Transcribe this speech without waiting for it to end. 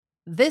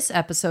This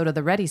episode of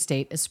The Ready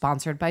State is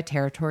sponsored by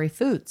Territory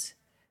Foods.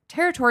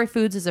 Territory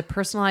Foods is a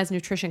personalized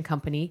nutrition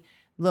company,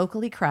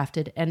 locally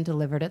crafted and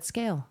delivered at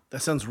scale.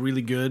 That sounds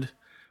really good,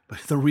 but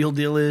the real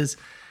deal is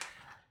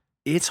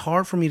it's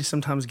hard for me to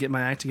sometimes get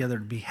my act together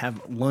to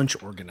have lunch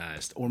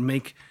organized or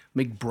make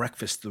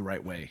breakfast the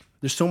right way.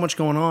 There's so much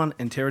going on,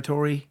 and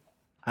Territory,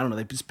 I don't know,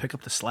 they just pick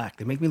up the slack.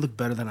 They make me look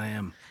better than I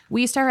am.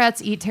 We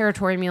Starettes eat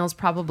Territory meals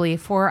probably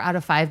 4 out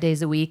of 5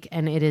 days a week,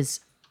 and it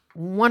is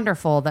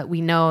wonderful that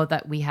we know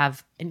that we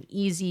have an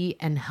easy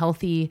and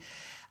healthy,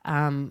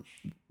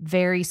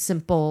 very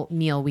simple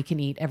meal we can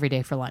eat every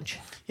day for lunch.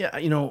 Yeah,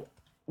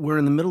 we're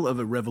in the middle of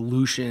a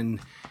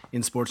revolution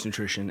in sports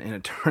nutrition, and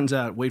it turns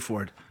out, wait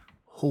for it,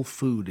 whole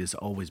food is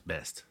always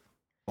best.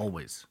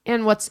 Always.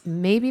 And what's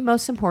maybe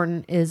most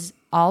important is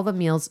all the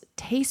meals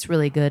taste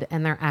really good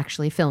and they're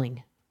actually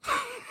filling.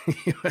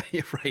 You're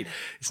right.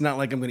 It's not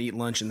like I'm going to eat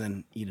lunch and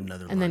then eat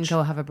another lunch. And then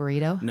go have a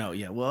burrito? No,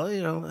 yeah. Well,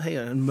 hey,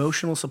 an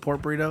emotional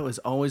support burrito is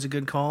always a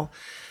good call.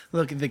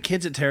 Look, the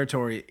kids at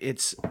Territory,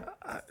 it's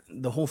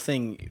the whole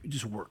thing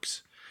just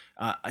works.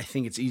 I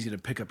think it's easy to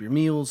pick up your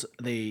meals.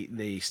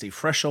 They stay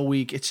fresh all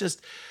week. It's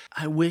just,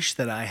 I wish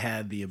that I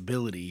had the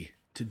ability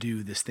to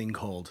do this thing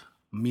called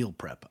meal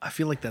prep. I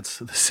feel like that's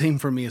the same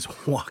for me as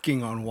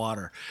walking on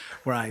water,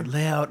 where I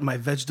lay out my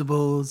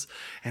vegetables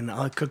and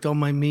I cooked all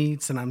my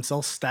meats and I'm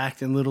all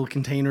stacked in little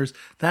containers.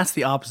 That's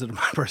the opposite of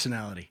my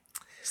personality.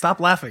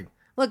 Stop laughing.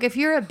 Look, if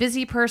you're a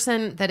busy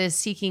person that is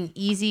seeking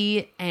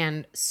easy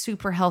and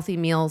super healthy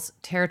meals,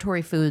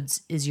 Territory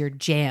Foods is your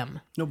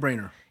jam. No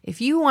brainer. If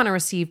you want to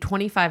receive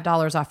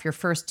 $25 off your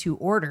first 2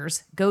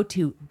 orders, go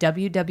to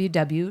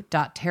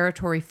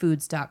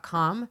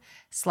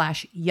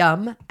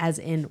www.territoryfoods.com/yum, as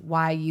in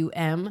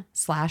YUM,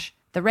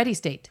 /the Ready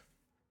State.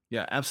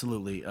 Yeah,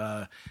 absolutely.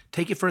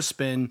 Take it for a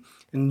spin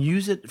and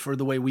use it for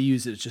the way we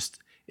use it.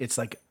 It's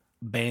like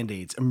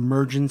Band-Aids,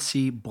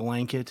 emergency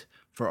blanket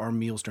for our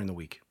meals during the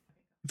week.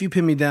 If you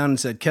pinned me down and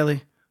said,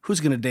 Kelly, who's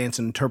going to dance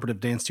an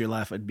interpretive dance to your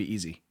life? It'd be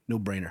easy. No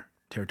brainer.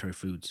 Territory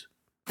Foods.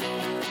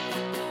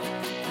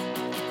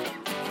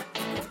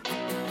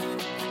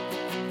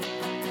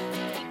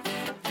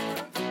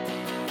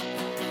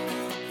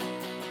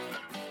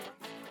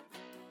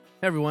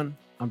 Hey everyone,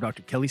 I'm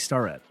Dr. Kelly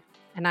Starrett.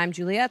 And I'm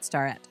Juliet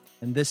Starrett.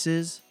 And this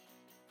is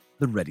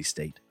The Ready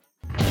State.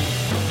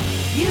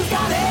 You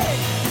got it.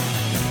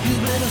 You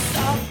better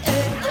stop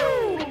it.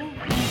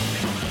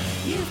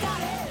 You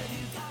got it.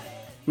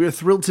 We are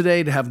thrilled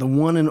today to have the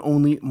one and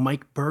only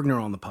Mike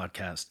Burgener on the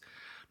podcast,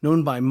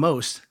 known by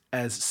most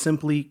as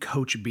simply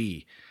Coach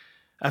B.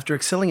 After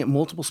excelling at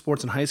multiple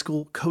sports in high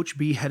school, Coach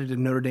B headed to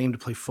Notre Dame to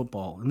play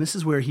football, and this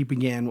is where he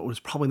began what was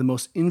probably the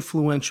most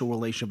influential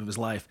relationship of his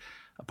life,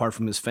 apart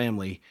from his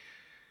family,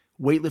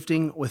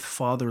 weightlifting with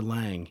Father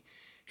Lang.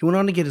 He went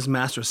on to get his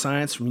Master of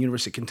Science from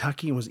University of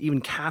Kentucky and was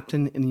even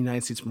captain in the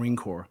United States Marine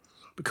Corps.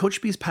 But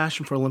Coach B's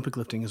passion for Olympic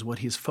lifting is what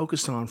he has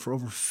focused on for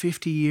over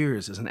 50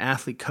 years as an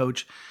athlete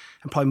coach,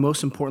 and probably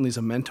most importantly as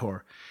a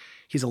mentor.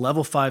 He's a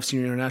level 5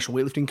 senior international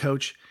weightlifting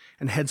coach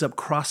and heads up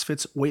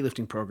CrossFit's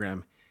weightlifting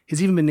program.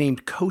 He's even been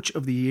named Coach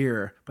of the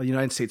Year by the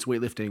United States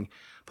Weightlifting,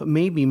 but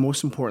maybe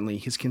most importantly,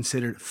 he's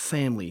considered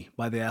family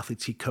by the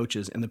athletes he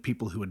coaches and the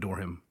people who adore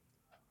him.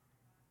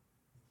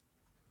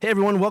 Hey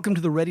everyone, welcome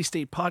to the Ready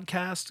State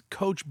Podcast.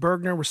 Coach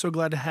Burgener, we're so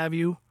glad to have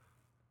you.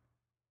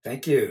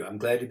 Thank you. I'm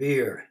glad to be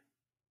here.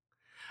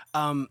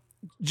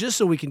 Just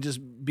so we can just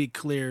be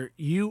clear,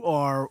 you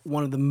are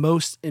one of the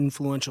most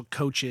influential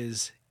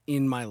coaches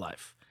in my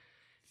life.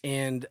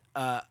 And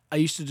I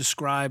used to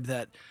describe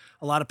that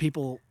a lot of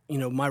people,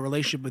 my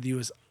relationship with you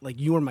is like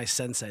you are my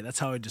sensei. That's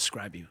how I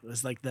describe you. It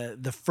was like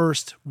the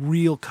first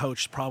real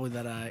coach probably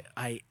that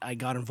I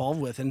got involved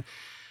with. And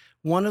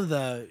one of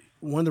the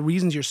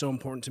reasons you're so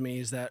important to me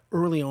is that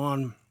early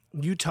on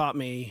you taught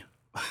me,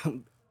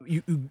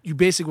 you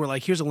basically were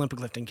like, here's Olympic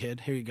lifting,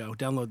 kid. Here you go.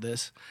 Download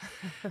this.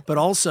 But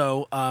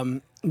also,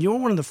 you were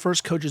one of the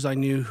first coaches I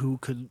knew who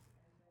could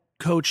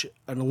coach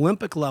an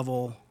Olympic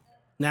level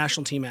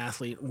national team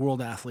athlete,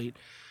 world athlete.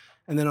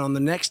 And then on the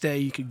next day,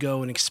 you could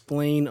go and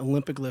explain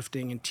Olympic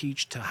lifting and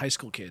teach to high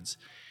school kids.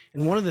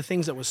 And one of the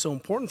things that was so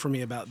important for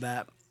me about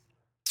that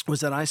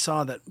was that I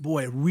saw that,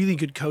 boy, really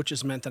good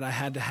coaches meant that I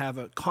had to have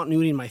a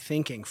continuity in my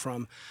thinking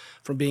from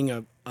being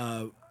a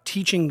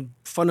teaching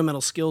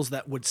fundamental skills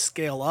that would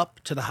scale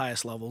up to the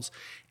highest levels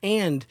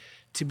and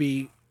to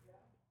be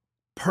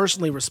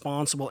personally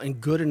responsible and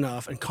good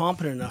enough and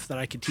competent enough that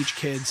I could teach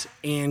kids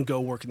and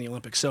go work in the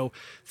Olympics. So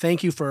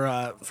thank you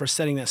for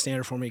setting that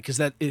standard for me, because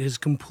that it has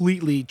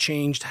completely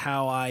changed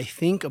how I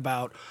think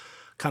about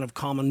kind of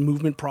common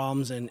movement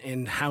problems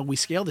and how we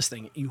scale this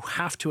thing. You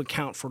have to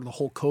account for the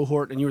whole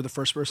cohort, and you were the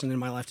first person in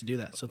my life to do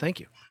that. So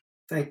thank you.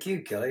 Thank you,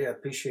 Kelly. I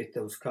appreciate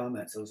those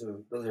comments. Those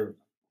are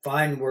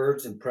fine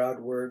words and proud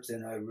words,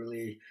 and I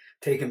really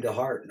take them to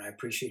heart, and I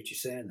appreciate you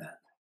saying that.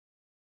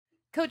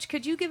 Coach,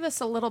 could you give us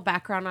a little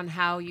background on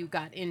how you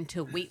got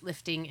into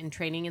weightlifting and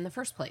training in the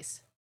first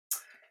place?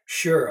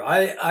 Sure.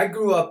 I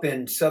grew up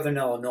in Southern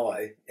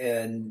Illinois,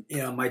 and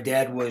my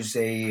dad was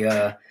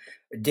a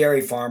dairy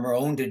farmer,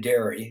 owned a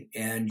dairy,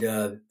 and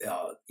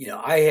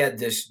I had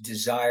this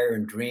desire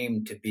and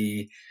dream to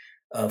be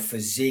a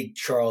physique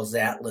Charles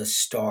Atlas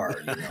star.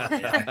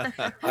 And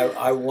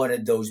I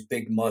wanted those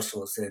big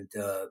muscles, and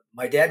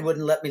my dad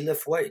wouldn't let me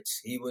lift weights.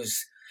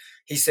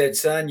 He said,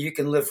 "Son, you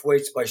can lift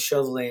weights by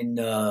shoveling,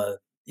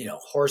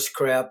 horse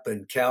crap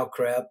and cow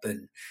crap,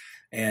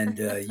 and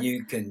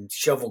you can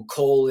shovel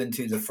coal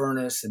into the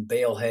furnace and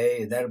bale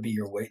hay, and that'll be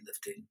your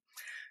weightlifting."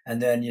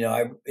 And then,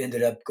 I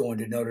ended up going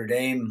to Notre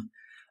Dame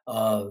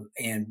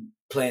and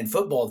playing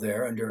football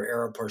there under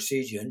Ara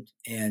Parsegian.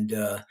 And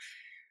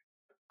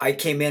I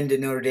came into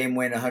Notre Dame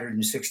weighing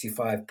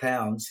 165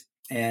 pounds,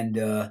 and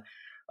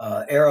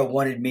Ara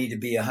wanted me to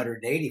be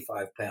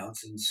 185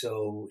 pounds. And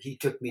so he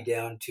took me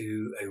down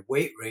to a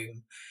weight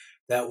room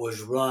that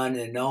was run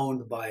and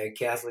owned by a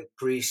Catholic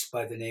priest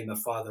by the name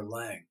of Father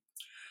Lang.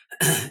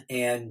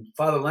 And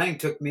Father Lang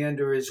took me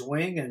under his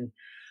wing and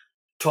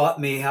taught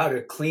me how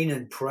to clean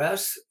and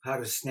press, how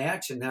to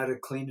snatch, and how to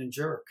clean and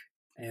jerk.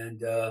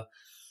 And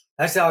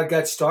that's how I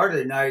got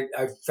started. And I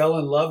fell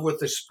in love with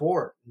the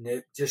sport, and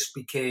it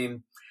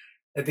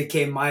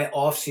became my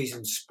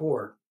off-season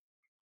sport,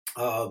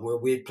 where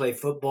we'd play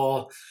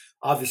football,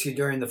 obviously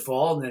during the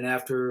fall, and then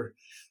after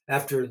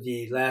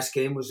the last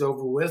game was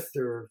over with,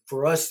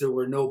 for us there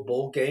were no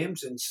bowl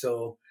games, and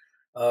so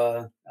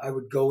I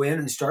would go in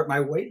and start my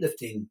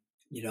weightlifting,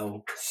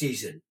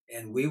 season,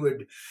 and we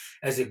would,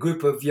 as a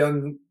group of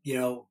young,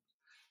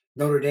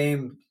 Notre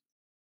Dame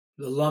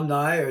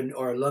alumni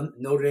or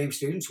Notre Dame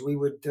students, we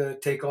would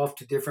take off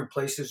to different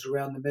places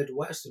around the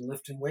Midwest and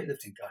lift in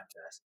weightlifting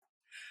contests.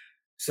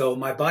 So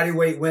my body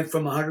weight went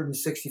from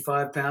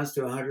 165 pounds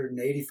to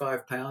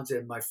 185 pounds,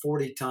 and my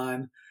 40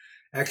 time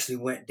actually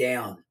went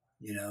down.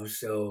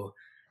 So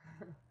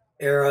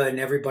Era and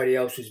everybody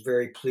else was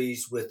very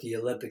pleased with the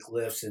Olympic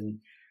lifts, and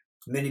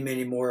many,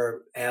 many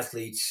more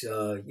athletes,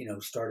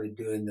 started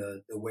doing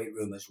the weight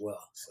room as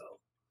well. So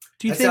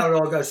that's how it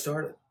all got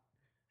started.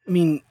 I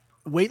mean,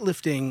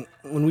 weightlifting,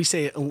 when we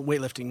say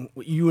weightlifting,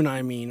 what you and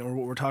I mean, or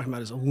what we're talking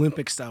about, is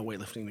Olympic style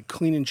weightlifting, the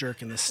clean and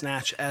jerk and the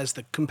snatch as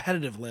the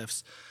competitive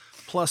lifts,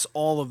 plus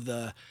all of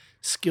the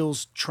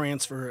skills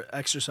transfer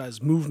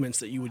exercise movements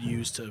that you would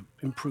use to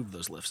improve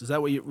those lifts. Is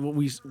that what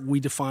we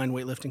define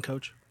weightlifting,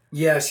 Coach?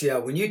 Yes, yeah.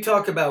 When you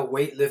talk about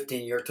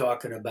weightlifting, you're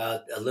talking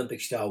about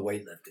Olympic style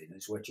weightlifting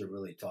is what you're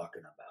really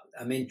talking about.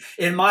 I mean,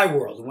 in my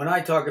world, when I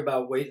talk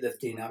about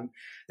weightlifting,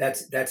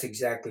 that's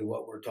exactly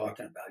what we're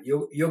talking about.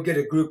 You'll get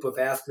a group of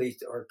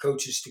athletes or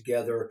coaches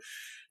together,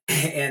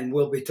 and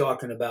we'll be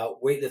talking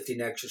about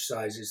weightlifting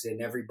exercises, and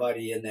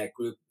everybody in that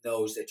group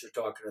knows that you're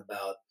talking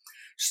about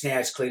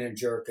snatch, clean and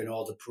jerk, and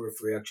all the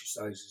periphery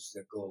exercises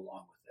that go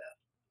along with that.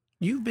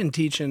 You've been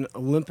teaching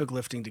Olympic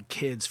lifting to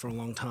kids for a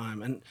long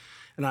time, and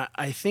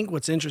I think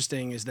what's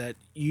interesting is that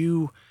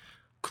you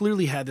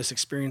clearly had this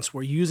experience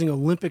where using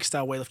Olympic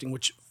style weightlifting,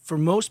 which for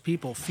most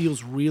people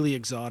feels really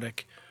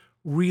exotic,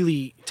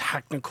 really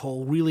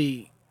technical,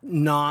 really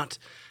not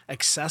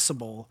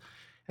accessible.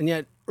 And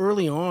yet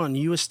early on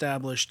you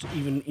established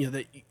even,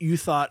 that you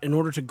thought in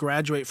order to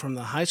graduate from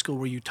the high school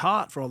where you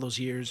taught for all those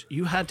years,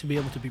 you had to be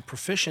able to be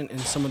proficient in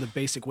some of the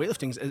basic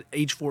weightlifting at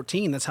age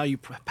 14. That's how you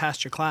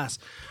passed your class.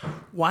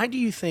 Why do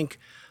you think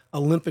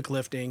Olympic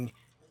lifting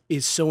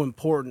is so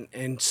important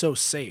and so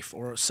safe,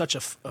 or such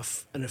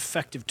an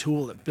effective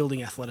tool at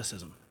building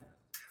athleticism?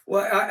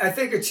 Well, I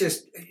think it's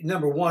just,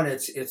 number one,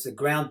 it's a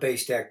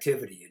ground-based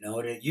activity,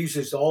 and it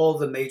uses all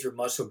the major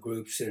muscle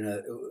groups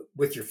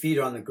with your feet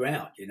on the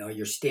ground.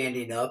 You're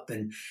standing up,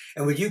 and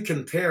when you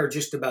compare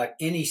just about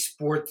any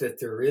sport that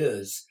there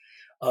is,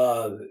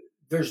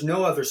 there's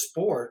no other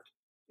sport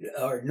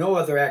or no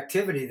other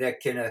activity that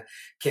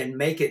can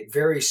make it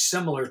very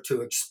similar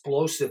to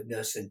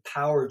explosiveness and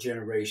power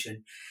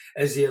generation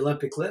as the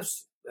Olympic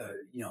lifts,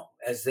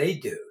 as they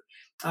do.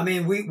 I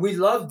mean, we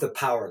love the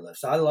power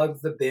lifts. I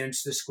love the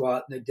bench, the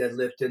squat, and the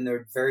deadlift, and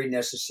they're very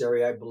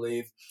necessary, I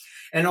believe,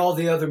 and all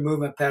the other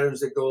movement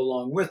patterns that go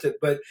along with it.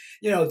 But,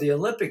 the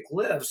Olympic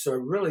lifts are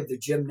really the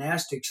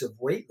gymnastics of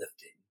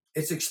weightlifting.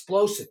 It's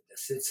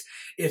explosiveness.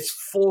 It's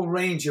full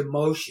range of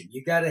motion.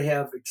 You got to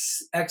have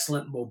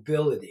excellent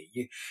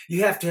mobility.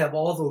 You have to have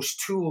all those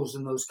tools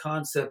and those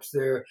concepts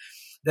there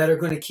that are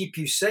going to keep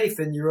you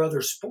safe in your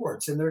other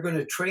sports, and they're going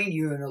to train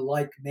you in a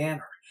like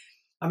manner.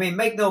 I mean,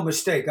 make no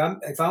mistake.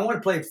 If I want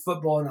to play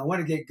football and I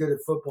want to get good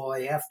at football,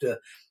 I have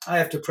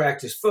to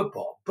practice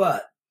football.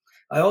 But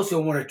I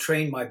also want to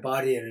train my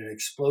body in an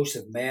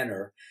explosive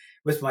manner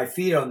with my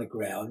feet on the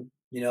ground,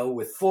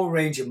 with full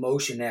range of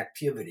motion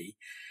activity,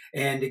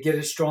 and to get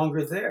it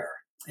stronger there.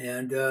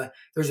 And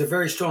there's a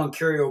very strong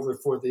carryover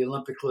for the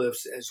Olympic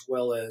lifts as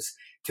well as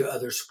to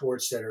other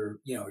sports that are,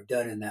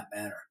 done in that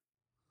manner.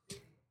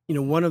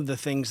 One of the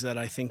things that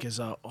I think is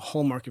a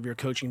hallmark of your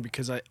coaching,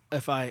 because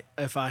if I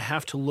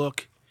have to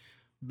look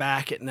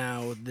back at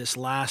now this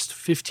last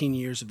 15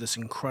 years of this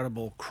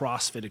incredible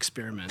CrossFit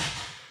experiment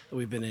that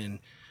we've been in,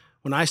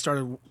 when I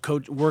started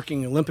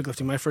working Olympic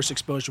lifting, my first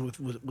exposure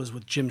was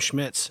with Jim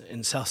Schmitz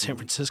in South San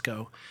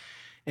Francisco,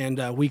 and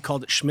we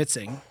called it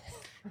schmitzing.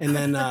 And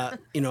then,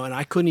 and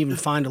I couldn't even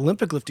find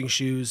Olympic lifting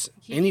shoes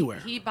anywhere.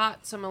 He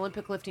bought some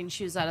Olympic lifting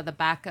shoes out of the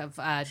back of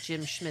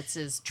Jim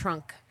Schmitz's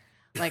trunk,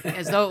 like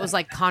as though it was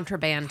like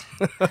contraband.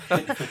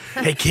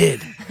 Hey,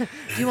 kid. Do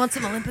you want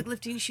some Olympic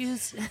lifting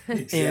shoes?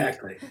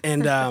 Exactly.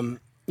 And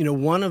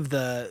one of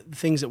the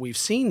things that we've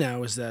seen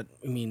now is that,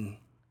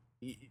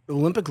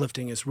 Olympic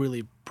lifting is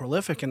really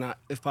prolific. And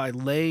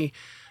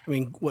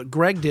what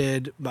Greg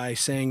did by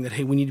saying that,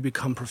 hey, we need to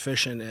become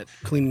proficient at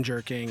clean and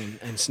jerking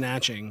and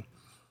snatching,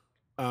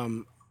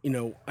 I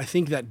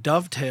think that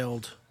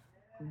dovetailed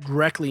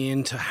directly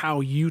into how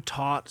you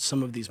taught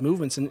some of these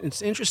movements. And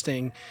it's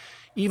interesting,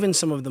 even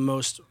some of the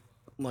most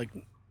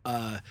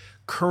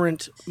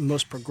current,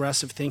 most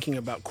progressive thinking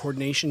about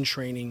coordination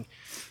training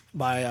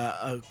by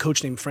a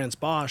coach named Franz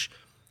Bosch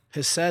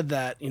has said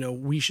that,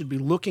 we should be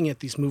looking at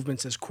these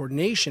movements as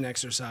coordination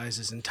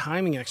exercises and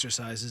timing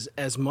exercises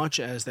as much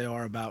as they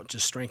are about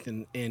just strength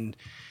and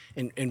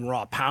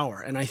raw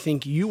power. And I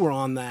think you were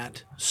on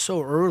that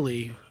so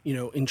early,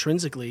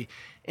 intrinsically.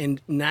 And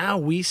now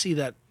we see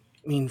that,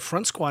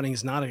 front squatting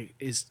is not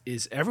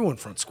is everyone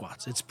front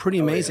squats. It's pretty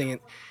amazing. Yeah.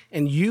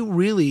 And you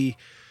really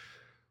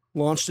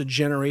launched a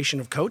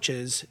generation of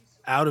coaches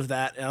out of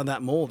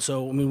that mold.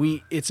 So,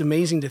 it's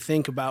amazing to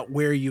think about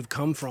where you've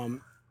come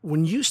from.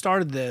 When you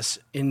started this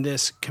in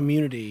this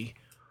community,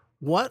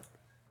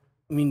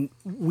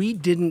 we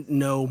didn't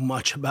know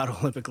much about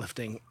Olympic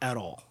lifting at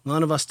all.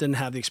 None of us didn't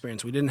have the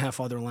experience. We didn't have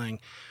Father Lang.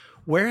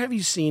 Where have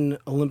you seen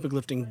Olympic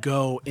lifting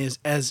go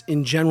as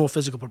in general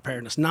physical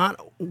preparedness,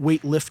 not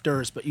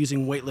weightlifters, but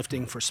using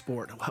weightlifting for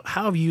sport?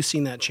 How have you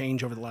seen that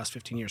change over the last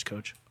 15 years,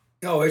 Coach?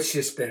 Oh, it's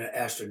just been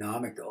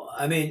astronomical.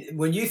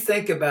 When you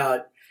think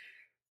about,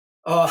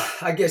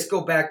 I guess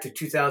go back to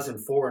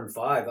 2004 and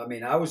 5.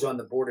 I was on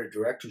the board of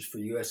directors for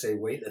USA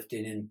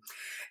Weightlifting,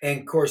 and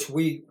of course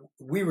we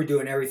were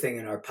doing everything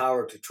in our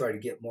power to try to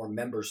get more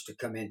members to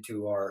come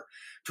into our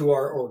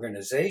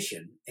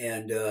organization.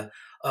 And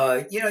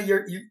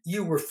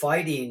you were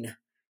fighting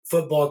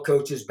football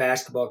coaches,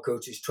 basketball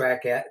coaches,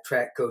 track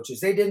coaches.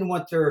 They didn't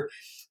want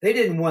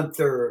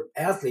their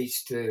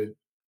athletes to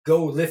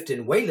go lift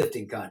in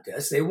weightlifting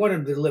contests. They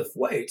wanted them to lift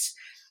weights,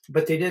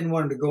 but they didn't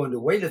want them to go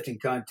into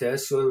weightlifting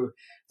contests, so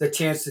the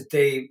chance that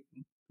they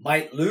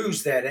might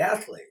lose that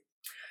athlete.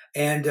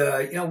 And,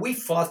 we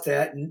fought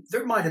that, and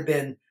there might have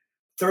been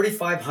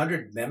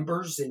 3,500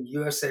 members in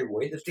USA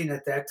Weightlifting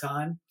at that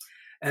time.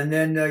 And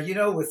then,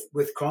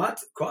 with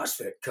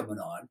CrossFit coming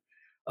on,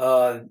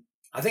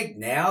 I think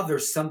now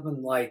there's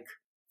something like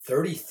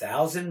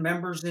 30,000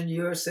 members in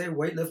USA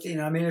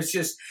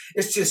Weightlifting.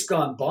 It's just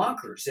gone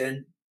bonkers.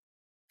 And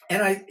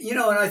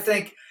I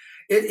think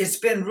it's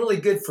been really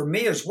good for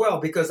me as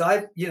well, because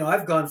I've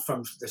gone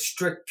from the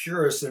strict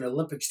purist in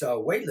Olympic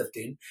style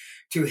weightlifting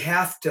to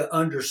have to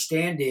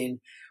understanding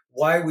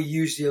why we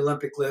use the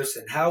Olympic lifts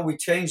and how we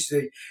change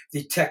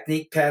the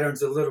technique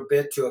patterns a little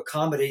bit to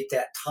accommodate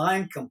that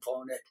time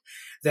component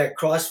that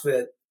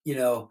CrossFit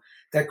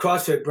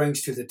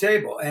brings to the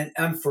table.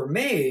 And for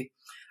me,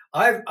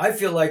 I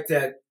feel like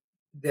that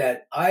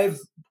I've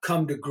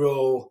come to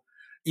grow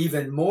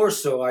even more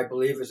so, I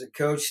believe, as a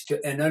coach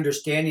and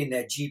understanding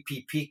that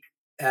GPP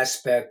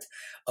aspect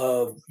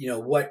of,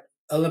 what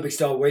Olympic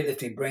style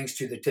weightlifting brings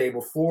to the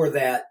table for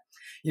that,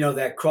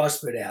 that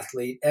CrossFit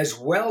athlete, as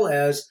well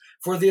as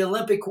for the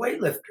Olympic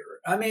weightlifter.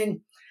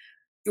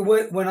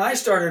 When I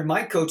started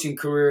my coaching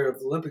career of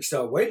Olympic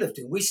style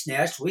weightlifting, we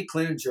snatched, we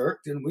clean and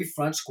jerked, and we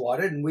front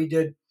squatted, and we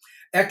did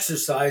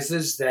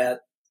exercises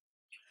that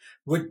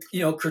would,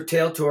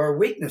 curtail to our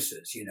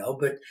weaknesses,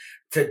 but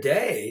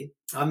today,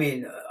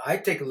 I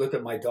take a look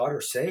at my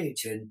daughter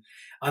Sage, and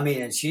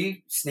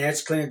she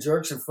snatch, clean and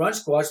jerks and front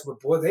squats, but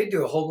boy, they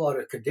do a whole lot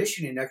of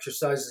conditioning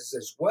exercises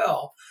as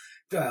well,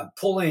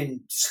 pulling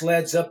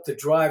sleds up the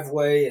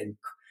driveway and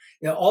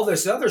all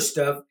this other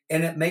stuff,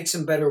 and it makes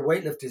them better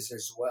weightlifters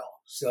as well.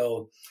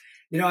 So,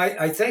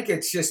 I think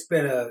it's just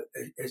been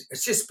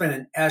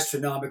an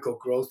astronomical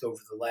growth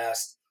over the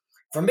last.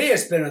 For me,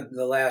 it's been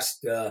the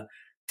last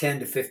 10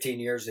 to 15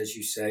 years, as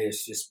you say.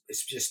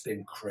 It's just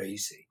been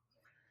crazy.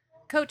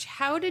 Coach,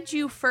 how did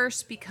you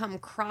first become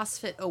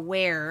CrossFit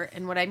aware?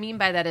 And what I mean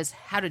by that is,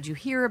 how did you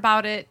hear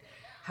about it?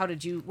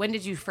 When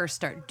did you first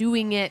start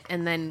doing it?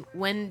 And then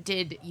when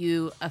did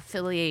you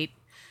affiliate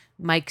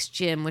Mike's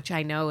Gym, which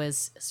I know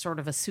is sort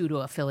of a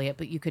pseudo affiliate,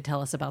 but you could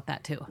tell us about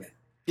that too.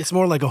 It's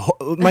more like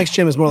Mike's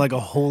Gym is more like a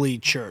holy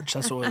church.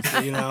 That's what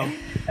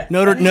it's,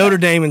 Notre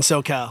Dame and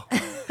SoCal.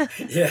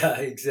 Yeah,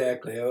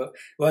 exactly.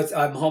 Well,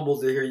 I'm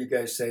humbled to hear you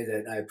guys say that,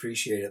 and I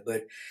appreciate it.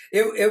 But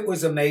it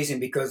was amazing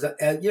because,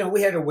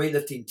 we had a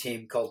weightlifting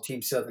team called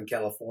Team Southern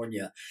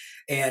California,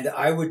 and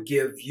I would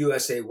give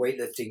USA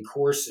weightlifting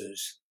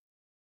courses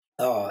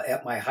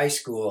at my high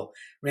school,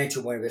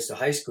 Rancho Buena Vista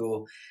High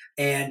School,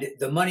 and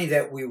the money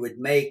that we would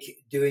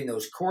make doing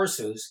those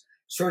courses,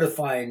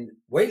 certifying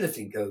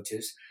weightlifting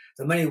coaches,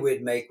 the money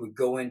we'd make would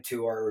go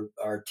into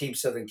our Team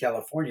Southern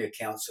California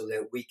account so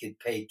that we could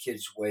pay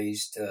kids'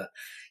 ways to,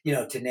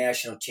 to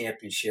national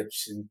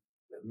championships and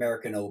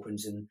American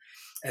Opens and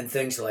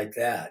things like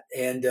that.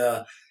 And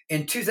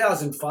in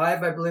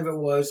 2005, I believe it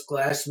was,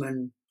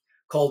 Glassman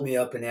called me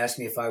up and asked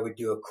me if I would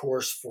do a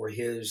course for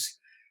his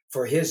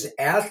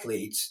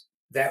athletes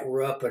that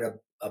were up at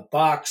a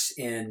box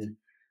in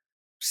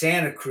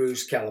Santa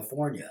Cruz,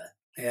 California.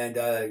 And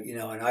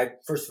and I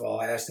first of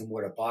all I asked him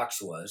what a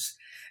box was,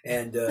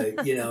 and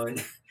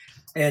and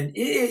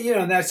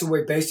that's the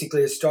way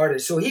basically it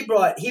started. So he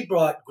brought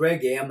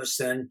Greg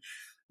Amison,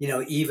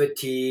 Eva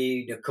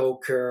T, Nicole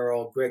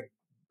Carroll, Greg,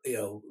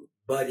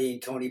 Budding,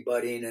 Tony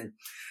Budding,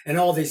 and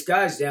all these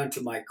guys down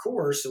to my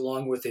course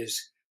along with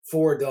his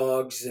four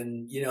dogs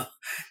and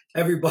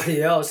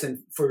everybody else.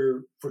 And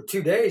for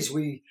 2 days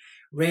we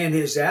ran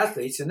his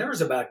athletes, and there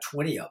was about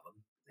 20 of them,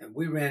 and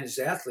we ran his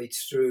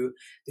athletes through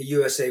the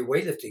USA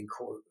weightlifting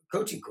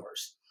coaching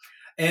course.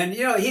 And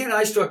he and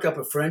I struck up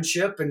a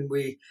friendship, and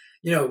we,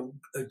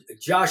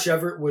 Josh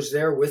Everett was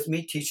there with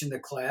me teaching the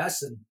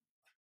class, and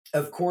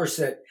of course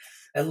at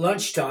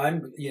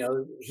lunchtime,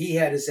 he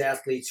had his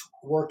athletes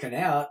working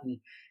out,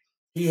 and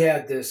he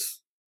had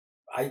this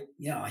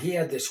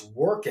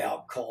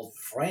workout called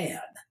Fran,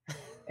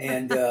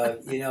 and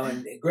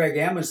and Greg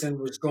Amison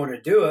was going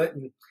to do it,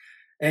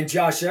 and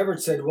Josh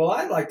Everett said, "Well,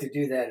 I'd like to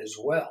do that as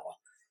well."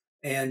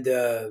 And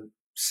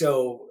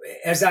so,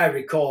 as I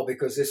recall,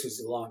 because this was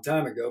a long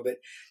time ago, but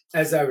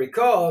as I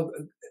recall,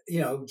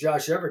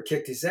 Josh Everett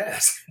kicked his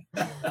ass,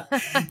 and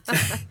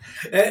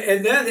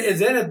then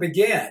it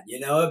began.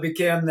 It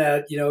became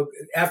that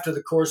after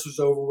the course was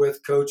over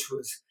with, Coach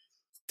was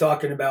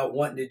talking about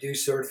wanting to do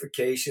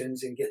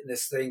certifications and getting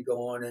this thing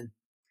going, and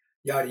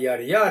yada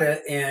yada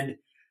yada. And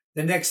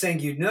the next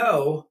thing you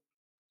know,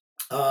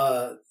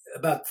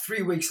 about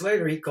 3 weeks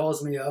later, he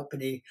calls me up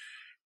and he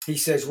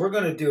says, "We're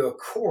going to do a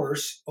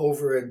course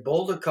over in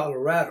Boulder,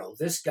 Colorado.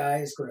 This guy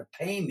is going to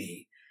pay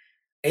me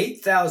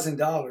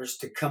 $8,000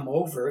 to come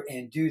over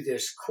and do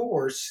this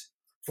course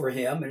for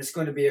him, and it's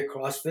going to be a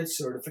CrossFit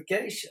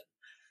certification."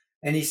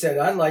 And he said,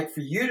 "I'd like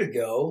for you to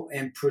go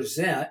and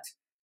present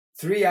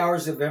 3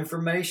 hours of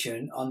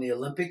information on the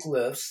Olympic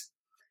lifts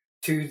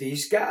to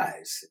these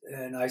guys."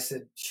 And I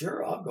said,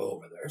 "Sure, I'll go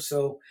over there."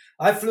 So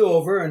I flew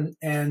over,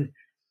 and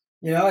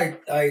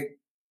I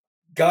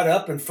got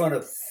up in front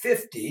of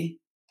 50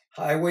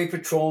 highway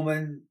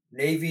patrolmen,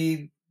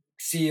 Navy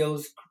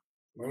SEALs,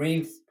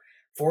 Marine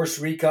Force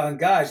Recon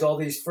guys, all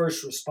these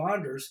first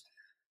responders.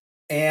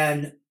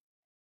 And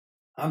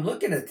I'm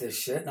looking at this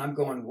shit and I'm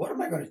going, what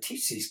am I going to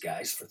teach these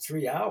guys for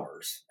 3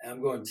 hours? And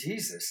I'm going,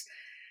 Jesus.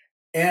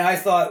 And I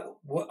thought,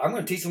 well, I'm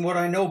going to teach them what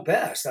I know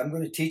best. I'm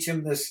going to teach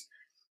them this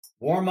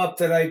warm up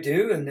that I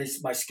do and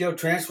my skill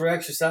transfer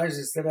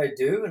exercises that I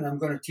do. And I'm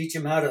going to teach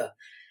them how to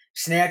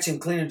snatch and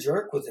clean and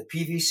jerk with a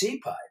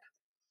PVC pipe.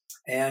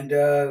 And,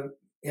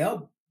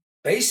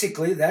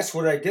 basically that's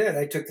what I did.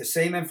 I took the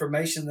same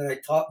information that I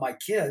taught my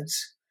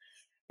kids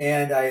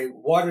and I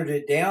watered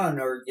it down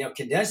or,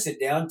 condensed it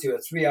down to a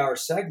 3-hour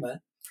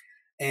segment.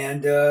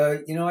 And,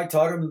 I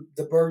taught them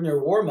the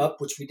Burgener warm up,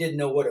 which we didn't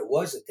know what it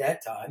was at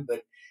that time,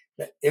 but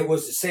it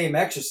was the same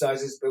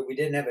exercises, but we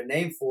didn't have a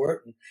name for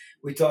it. And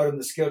we taught them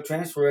the skill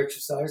transfer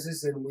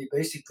exercises, and we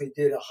basically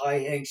did a high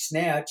hang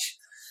snatch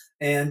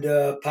and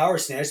power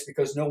snatch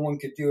because no one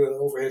could do an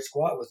overhead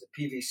squat with a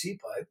PVC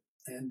pipe.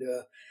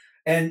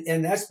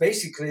 And that's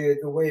basically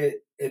the way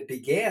it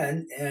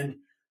began. And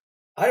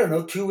I don't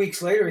know, 2 weeks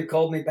later, he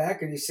called me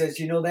back and he says,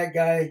 that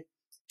guy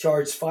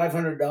charged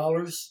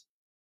 $500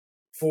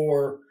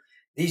 for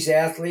these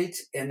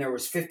athletes, and there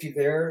was 50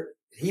 there.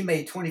 He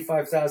made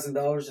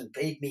 $25,000 and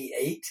paid me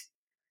 $8,000.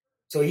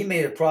 So he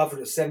made a profit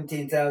of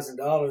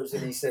 $17,000.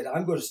 And he said,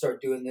 I'm going to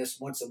start doing this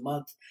once a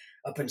month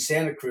up in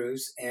Santa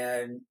Cruz,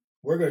 and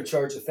we're going to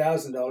charge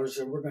 $1,000,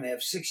 and we're going to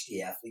have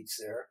 60 athletes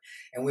there.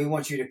 And we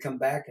want you to come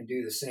back and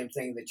do the same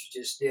thing that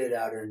you just did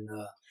out in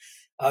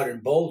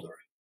Boulder.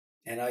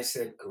 And I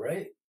said,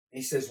 great.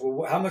 He says,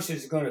 well, how much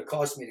is it going to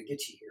cost me to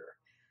get you here?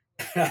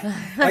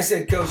 I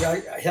said, Coach,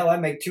 I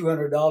make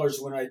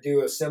 $200 when I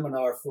do a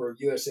seminar for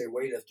USA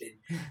Weightlifting.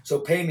 So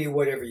pay me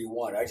whatever you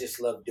want. I just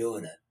love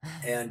doing it.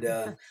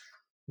 And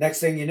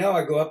next thing you know,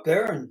 I go up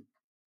there, and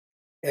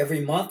every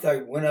month I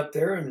went up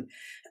there and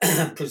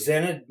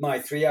presented my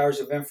 3 hours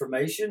of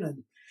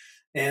information,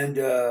 and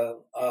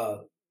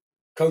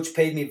Coach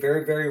paid me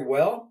very, very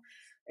well.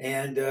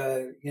 And,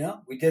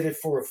 we did it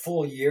for a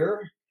full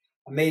year.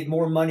 I made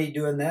more money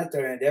doing that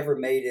than I'd ever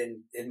made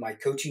in my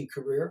coaching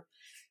career.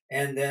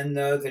 And then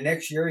the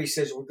next year he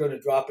says, we're going to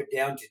drop it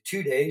down to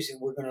 2 days,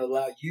 and we're going to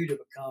allow you to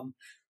become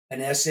an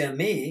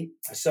SME,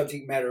 a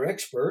subject matter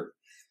expert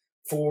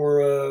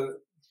for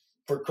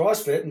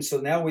CrossFit. And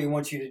so now we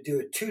want you to do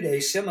a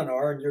 2-day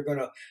seminar, and you're going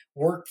to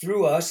work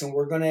through us, and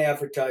we're going to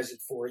advertise it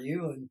for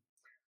you.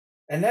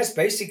 And that's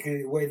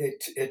basically the way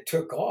that it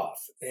took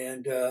off.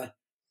 And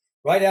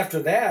right after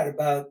that,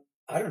 about,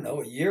 I don't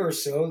know, a year or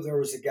so, there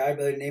was a guy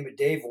by the name of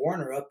Dave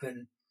Warner up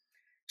in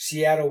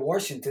Seattle,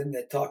 Washington,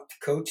 that talked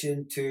Coach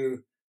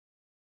into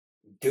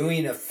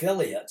doing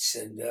affiliates.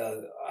 And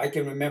I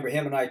can remember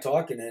him and I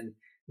talking, and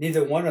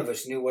neither one of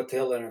us knew what the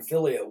hell an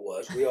affiliate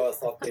was. We all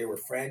thought they were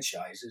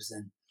franchises.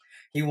 And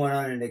he went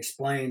on and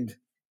explained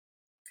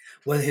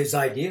what his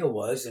idea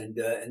was. And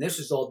this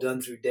was all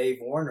done through Dave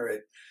Warner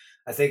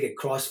I think at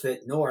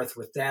CrossFit North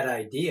with that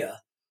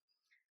idea.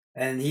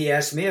 And he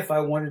asked me if I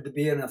wanted to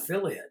be an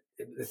affiliate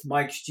with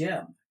Mike's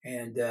Gym.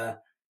 And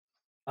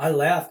I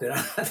laughed and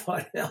I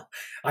thought, hell,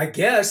 I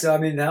guess. I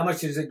mean, how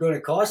much is it going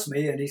to cost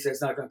me? And he said,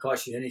 it's not going to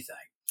cost you anything.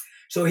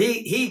 So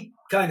he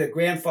kind of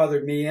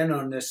grandfathered me in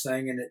on this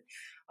thing. And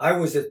I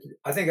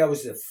think I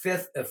was the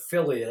 5th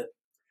affiliate.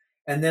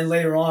 And then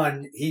later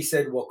on, he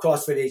said, well,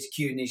 CrossFit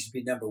HQ needs to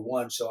be number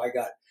 1. So I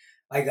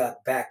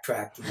got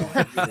backtracked.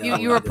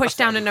 You were pushed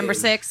down to number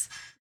 6.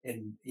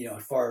 And,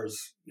 as far as,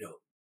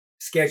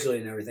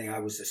 scheduling and everything, I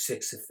was the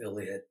 6th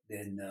affiliate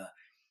in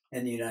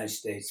the United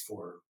States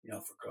for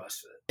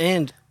CrossFit.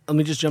 And let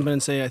me just jump in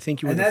and say, I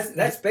think you were. And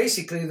that's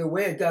basically the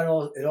way it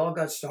all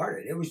got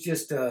started. It was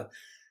just, hell,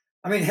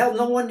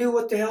 no one knew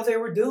what the hell they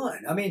were doing.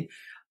 I mean,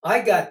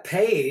 I got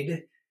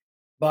paid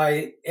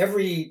by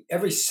every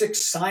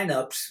 6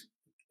 signups.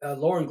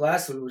 Lauren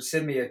Glasswood would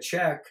send me a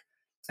check,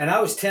 and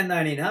I was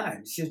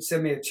 1099. She'd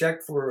send me a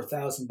check for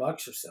 $1,000 or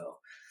so.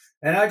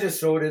 And I just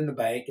throw it in the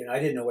bank, and I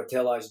didn't know what the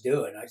hell I was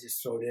doing. I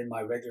just throw it in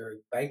my regular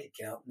bank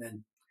account,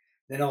 and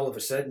then all of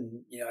a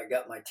sudden, I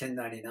got my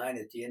 1099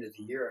 at the end of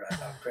the year, and I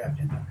got crapped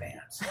in my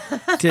pants.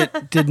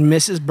 Did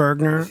Mrs.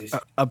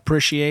 Burgener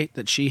appreciate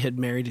that she had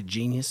married a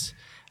genius,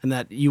 and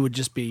that you would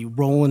just be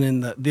rolling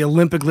in the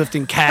Olympic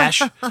lifting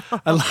cash?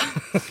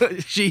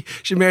 She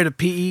married a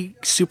PE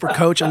super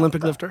coach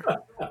Olympic lifter.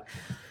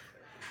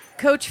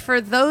 Coach, for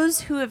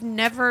those who have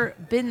never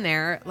been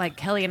there, like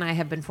Kelly and I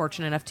have been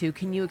fortunate enough to,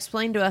 can you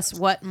explain to us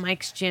what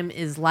Mike's Gym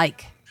is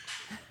like?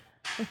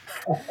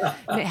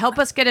 Help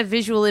us get a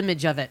visual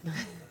image of it.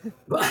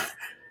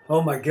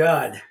 Oh my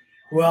God.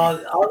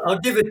 Well, I'll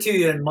give it to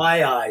you in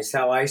my eyes,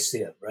 how I see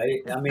it,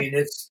 right? I mean,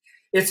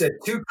 it's a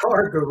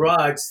 2-car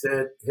garage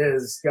that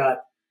has got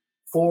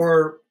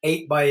 4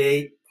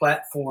 8x8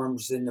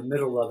 platforms in the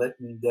middle of it.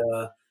 And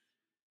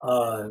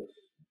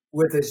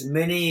with as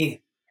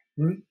many,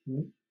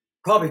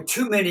 probably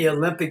too many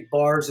Olympic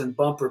bars and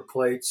bumper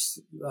plates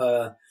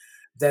that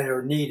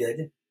are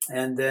needed.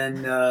 And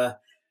then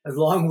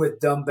along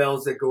with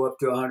dumbbells that go up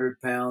to 100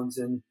 pounds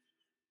and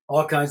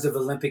all kinds of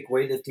Olympic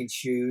weightlifting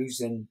shoes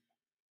and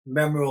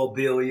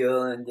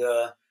memorabilia.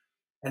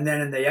 And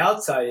then in the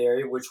outside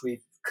area, which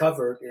we've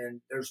covered, and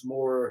there's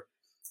more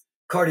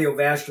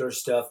cardiovascular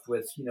stuff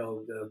with,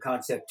 the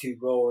Concept 2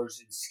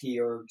 rowers and ski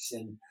ergs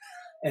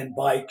and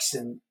bikes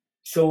and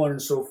so on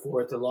and so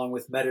forth, along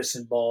with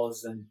medicine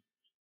balls and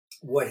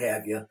what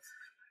have you.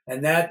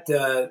 And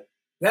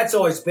that's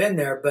always been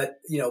there. But,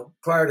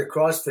 prior to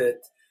CrossFit,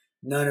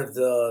 none of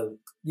the,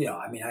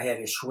 I had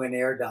a Schwinn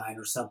Airdyne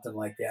or something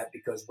like that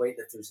because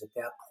weightlifters at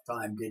that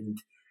time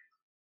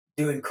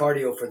doing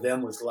cardio for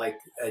them was like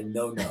a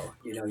no-no.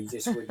 You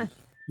just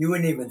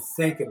wouldn't even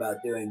think about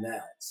doing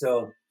that.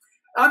 So,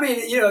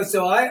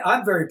 so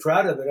I'm very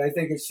proud of it. I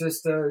think it's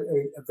just a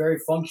very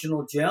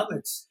functional gym.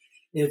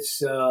 It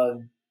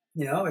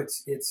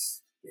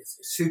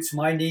suits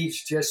my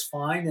needs just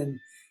fine.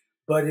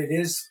 But it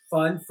is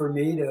fun for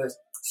me to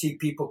see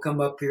people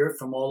come up here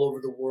from all over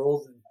the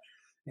world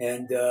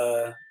and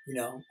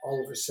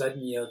all of a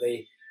sudden,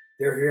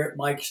 they're here at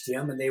Mike's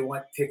Gym and they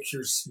want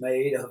pictures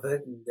made of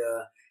it and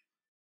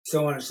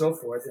so on and so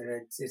forth.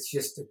 And it's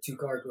just a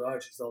 2-car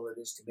garage is all it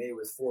is to me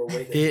with 4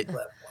 weightlifting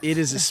platforms. It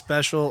is a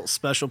special,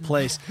 special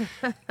place.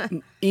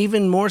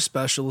 Even more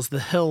special is the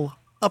hill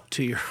up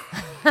to your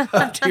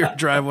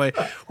driveway,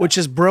 which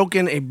has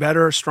broken a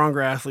better,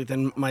 stronger athlete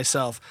than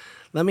myself.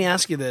 Let me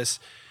ask you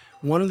this.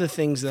 One of the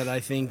things that I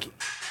think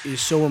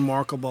is so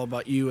remarkable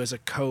about you as a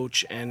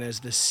coach and as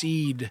the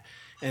seed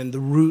and the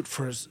root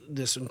for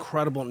this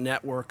incredible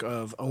network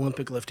of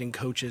Olympic lifting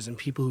coaches and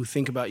people who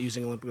think about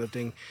using Olympic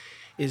lifting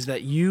is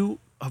that you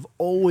have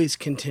always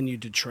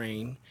continued to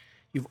train.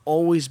 You've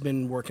always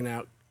been working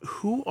out.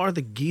 Who are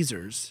the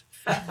geezers?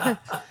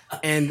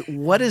 And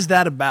what is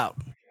that about?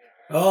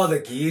 Oh, the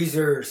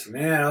geezers,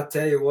 man, I'll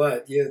tell you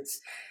what,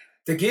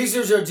 the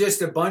geezers are just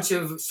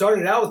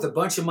started out with a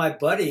bunch of my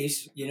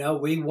buddies.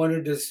 We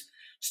wanted to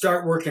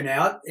start working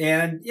out.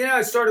 And,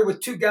 it started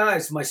with 2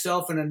 guys,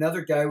 myself and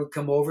another guy would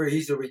come over.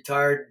 He's a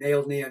retired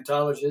male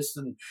neonatologist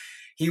and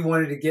he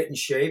wanted to get in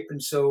shape.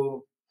 And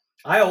so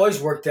I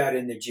always worked out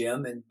in the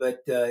gym.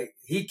 But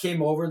he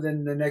came over.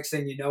 Then the next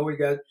thing you know, we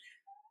got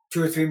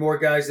 2 or 3 more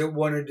guys that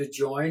wanted to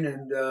join.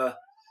 And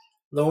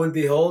lo and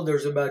behold,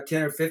 there's about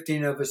 10 or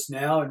 15 of us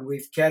now. And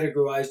we've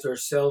categorized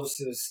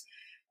ourselves as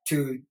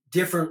to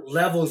different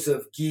levels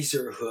of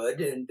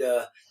geezerhood,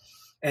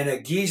 and a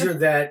geezer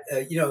that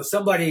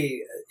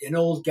an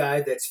old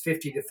guy that's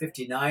 50 to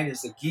 59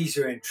 is a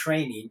geezer in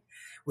training.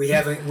 We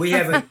haven't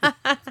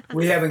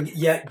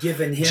yet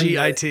given him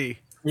GIT.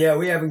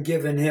 We haven't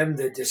given him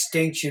the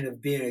distinction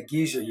of being a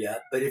geezer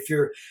yet. But if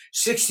you're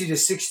 60 to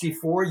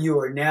 64, you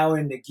are now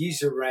in the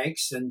geezer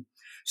ranks, and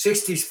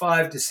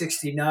 65 to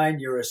 69,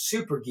 you're a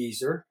super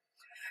geezer.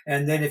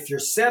 And then if you're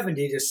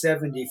 70 to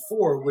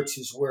 74, which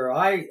is where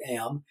I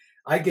am,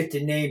 I get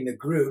to name the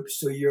group.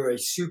 So you're a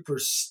super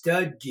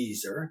stud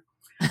geezer,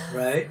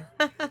 right?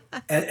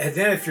 And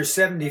then if you're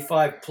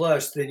 75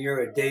 plus, then you're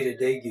a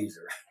day-to-day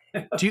geezer.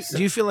 Do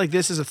you feel like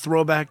this is a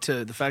throwback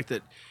to the fact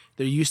that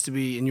there used to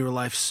be in your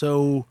life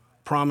so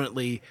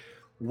prominently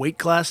weight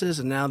classes,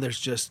 and now there's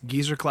just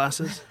geezer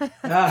classes?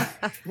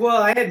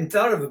 Well, I hadn't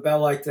thought of it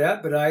about like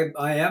that, but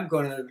I am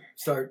going to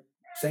start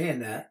saying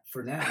that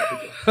for now.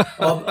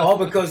 All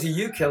because of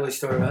you, Kelly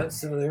Starrett.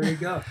 So there you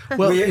go.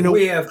 Well,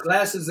 we have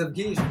classes of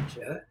geezers.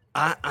 Yeah?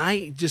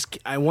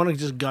 I want to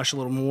just gush a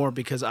little more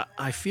because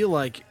I feel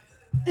like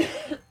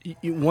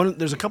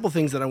there's a couple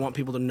things that I want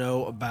people to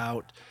know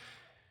about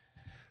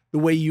the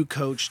way you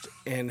coached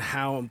and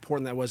how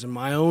important that was in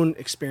my own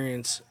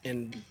experience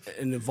and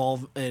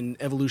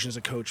evolution as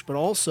a coach, but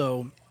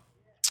also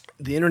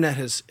the internet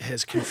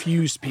has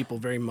confused people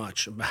very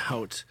much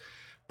about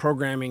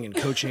programming and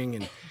coaching.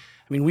 And I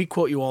mean, we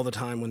quote you all the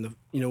time when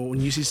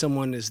when you see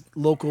someone is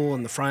local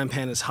and the frying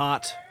pan is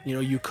hot,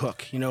 you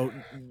cook,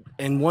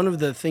 and one of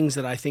the things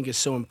that I think is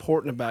so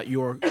important about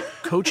your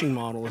coaching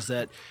model is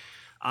that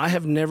I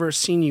have never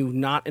seen you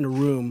not in a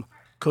room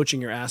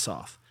coaching your ass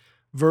off.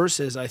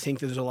 Versus, I think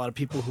there's a lot of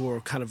people who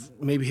are kind of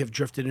maybe have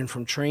drifted in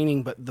from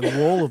training, but the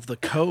role of the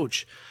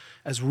coach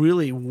as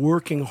really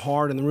working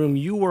hard in the room.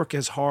 You work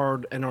as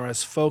hard and are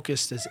as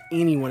focused as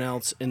anyone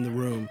else in the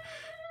room.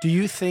 Do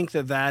you think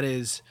that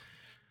is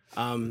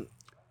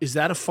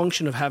that a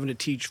function of having to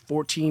teach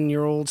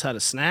 14-year-olds how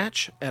to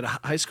snatch at a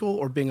high school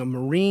or being a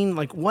Marine?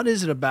 Like, what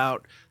is it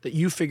about that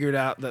you figured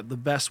out that the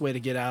best way to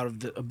get out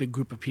of a big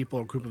group of people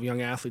or group of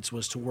young athletes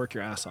was to work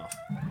your ass off?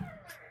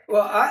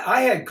 Well,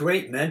 I had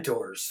great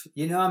mentors.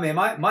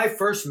 My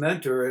first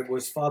mentor, it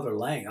was Father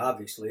Lang,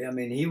 obviously. I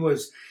mean, he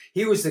was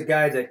the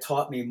guy that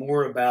taught me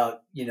more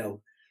about,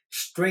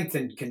 strength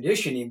and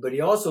conditioning, but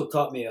he also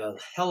taught me a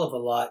hell of a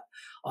lot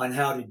on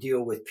how to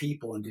deal with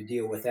people and to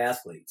deal with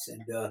athletes.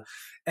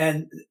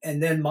 And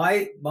then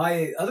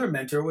my other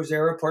mentor was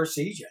Ara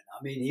Parseghian.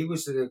 I mean, he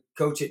was the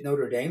coach at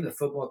Notre Dame, the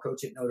football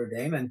coach at Notre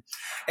Dame.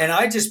 And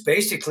I just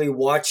basically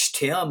watched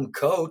him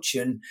coach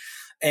and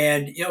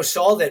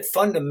saw that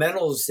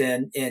fundamentals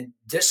and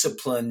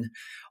discipline,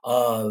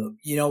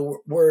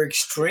 were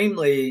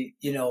extremely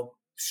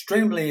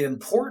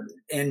important.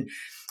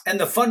 And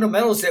the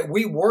fundamentals that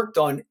we worked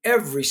on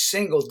every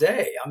single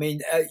day. I mean,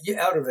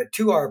 out of a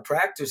 2-hour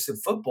practice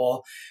of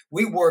football,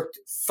 we worked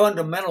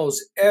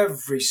fundamentals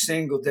every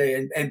single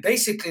day, and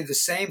basically the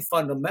same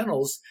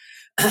fundamentals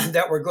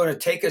that were going to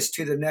take us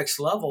to the next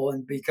level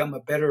and become a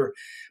better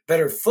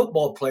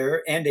football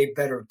player and a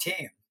better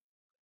team.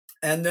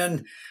 And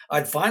then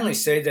I'd finally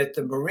say that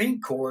the Marine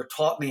Corps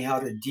taught me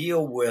how to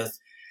deal with,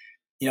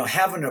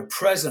 having a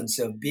presence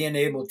of being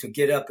able to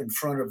get up in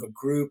front of a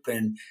group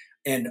and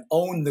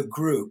own the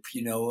group,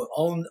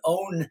 own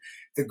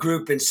the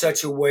group in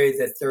such a way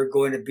that they're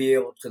going to be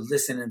able to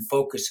listen and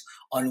focus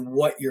on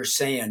what you're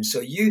saying. So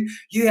you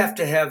have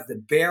to have the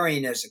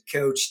bearing as a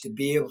coach to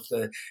be able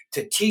to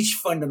teach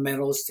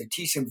fundamentals, to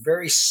teach them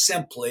very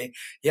simply.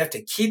 You have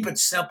to keep it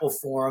simple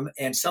for them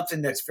and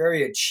something that's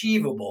very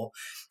achievable.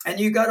 And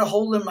you got to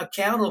hold them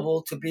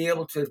accountable to be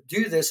able to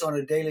do this on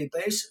a daily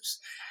basis.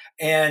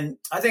 And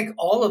I think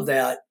all of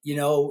that,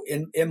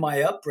 in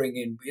my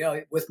upbringing,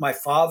 with my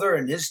father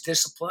and his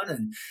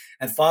discipline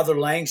and Father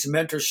Lang's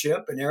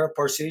mentorship and Ara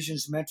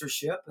Parseghian's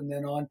mentorship, and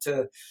then on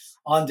to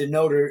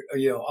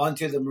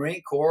the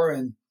Marine Corps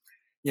and,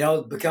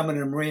 becoming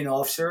a Marine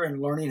officer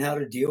and learning how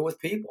to deal with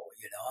people,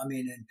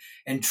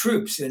 and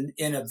troops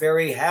in a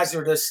very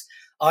hazardous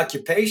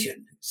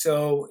occupation.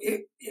 So,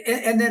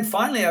 and then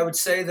finally, I would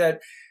say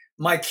that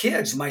my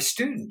kids, my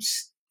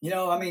students,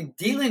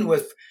 dealing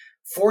with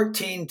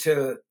 14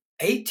 to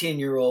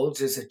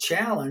 18-year-olds is a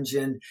challenge.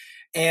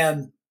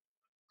 And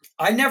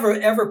I never,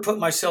 ever put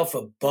myself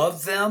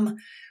above them,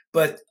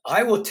 but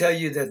I will tell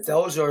you that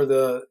those are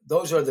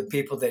the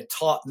people that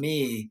taught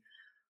me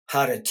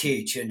how to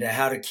teach and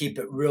how to keep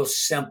it real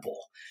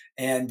simple.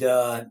 And,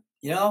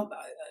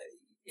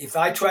 if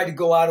I tried to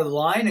go out of the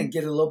line and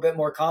get a little bit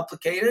more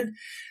complicated,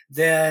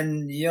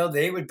 then,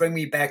 they would bring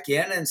me back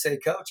in and say,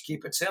 Coach,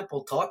 keep it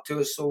simple. Talk to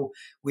us so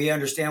we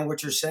understand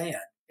what you're saying.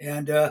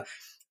 And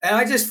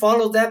I just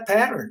followed that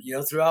pattern,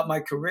 throughout my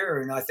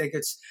career, and I think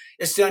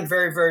it's done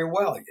very, very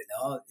well.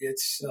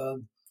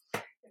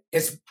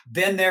 It's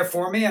been there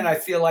for me, and I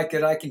feel like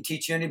that I can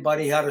teach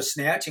anybody how to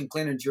snatch and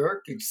clean and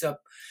jerk, except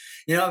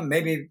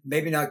maybe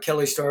not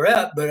Kelly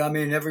Starrett, but I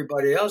mean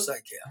everybody else I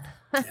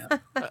can. Yeah.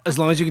 As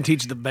long as you can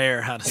teach the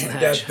bear how to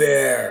snatch. That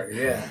bear,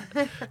 yeah.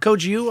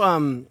 Coach, you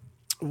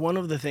one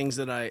of the things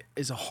that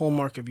is a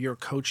hallmark of your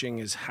coaching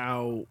is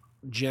how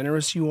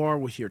generous you are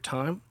with your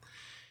time.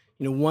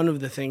 One of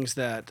the things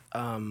that,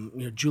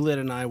 Juliet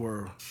and I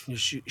were,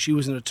 she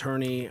was an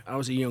attorney. I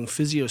was a young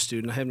physio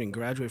student. I hadn't even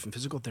graduated from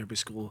physical therapy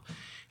school.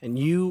 And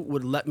you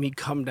would let me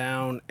come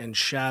down and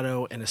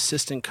shadow an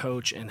assistant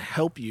coach and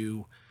help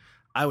you.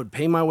 I would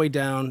pay my way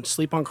down,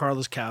 sleep on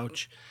Carla's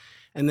couch.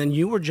 And then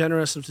you were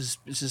generous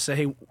to say,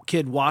 hey,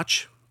 kid,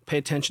 watch, pay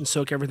attention,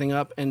 soak everything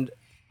up. And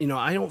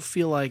I don't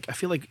feel like, I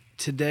feel like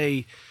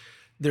today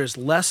there's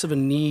less of a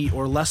need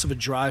or less of a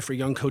drive for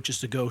young coaches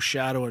to go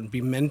shadow and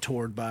be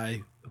mentored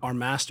by our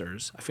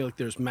masters. I feel like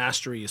there's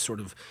mastery has sort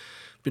of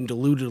been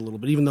diluted a little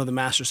bit, even though the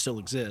masters still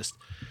exist.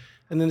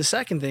 And then the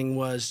second thing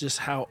was just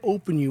how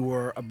open you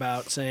were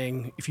about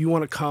saying, if you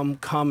want to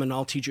come and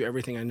I'll teach you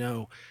everything I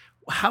know.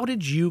 How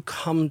did you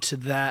come to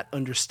that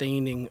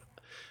understanding?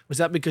 Was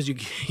that because you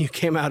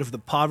came out of the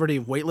poverty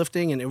of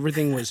weightlifting and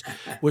everything was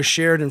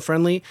shared and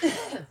friendly?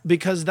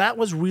 Because that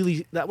was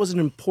an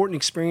important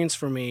experience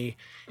for me,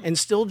 and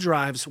still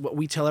drives what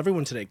we tell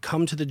everyone today: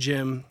 come to the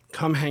gym,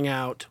 come hang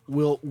out.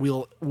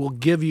 We'll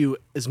give you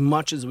as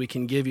much as we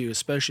can give you,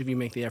 especially if you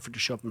make the effort to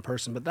show up in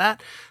person. But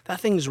that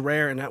thing is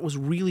rare, and that was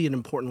really an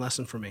important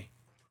lesson for me.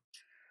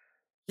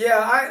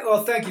 Yeah,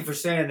 well, thank you for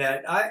saying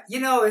that.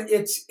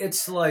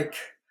 It's like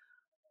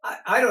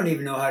I don't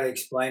even know how to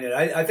explain it.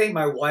 I think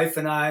my wife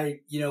and I,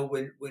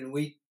 when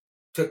we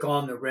took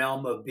on the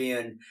realm of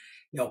being,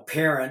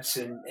 parents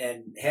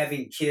and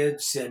having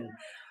kids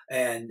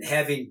and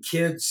having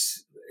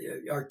kids,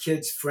 our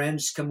kids'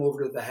 friends come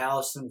over to the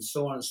house and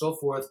so on and so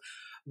forth,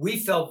 we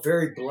felt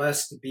very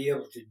blessed to be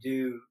able to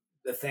do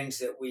the things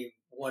that we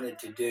wanted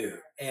to do.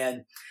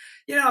 And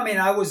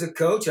I was a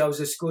coach. I was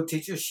a school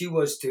teacher. She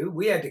was too.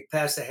 We had to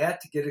pass a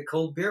hat to get a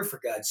cold beer, for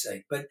God's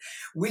sake. But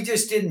we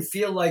just didn't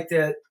feel like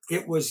that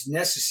it was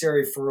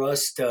necessary for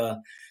us to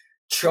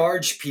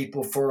charge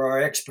people for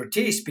our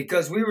expertise,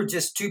 because we were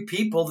just two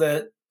people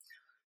that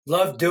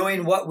loved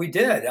doing what we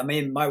did. I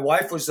mean, my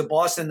wife was the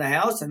boss in the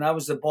house and I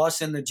was the boss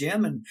in the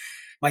gym, and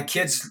my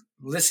kids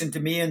listened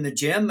to me in the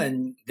gym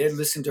and they'd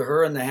listen to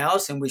her in the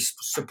house, and we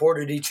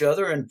supported each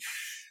other, and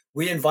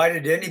we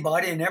invited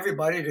anybody and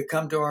everybody to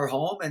come to our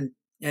home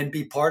and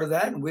be part of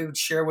that. And we would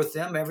share with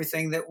them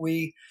everything that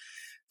we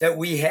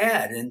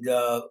had. And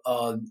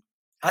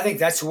I think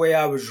that's the way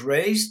I was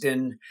raised.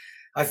 And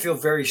I feel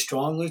very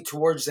strongly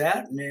towards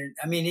that. And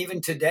I mean, even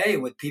today,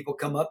 when people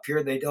come up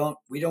here,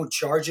 we don't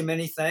charge them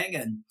anything.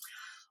 And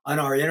on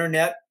our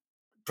internet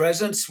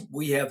presence,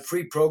 we have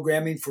free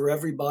programming for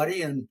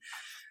everybody. And,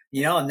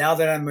 now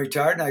that I'm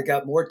retired and I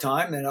got more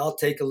time, then I'll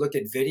take a look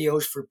at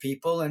videos for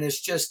people. And it's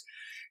just,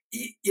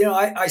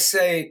 I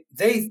say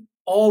they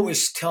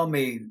always tell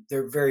me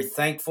they're very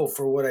thankful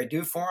for what I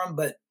do for them.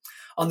 But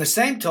on the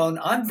same tone,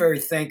 I'm very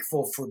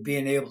thankful for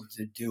being able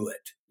to do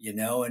it,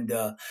 and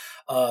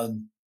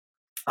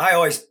I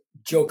always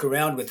joke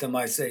around with them.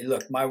 I say,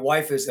 look, my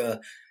wife is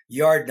a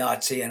yard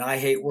Nazi and I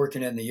hate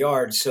working in the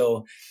yard.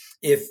 So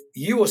if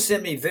you will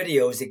send me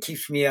videos, it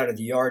keeps me out of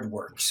the yard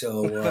work.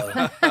 So,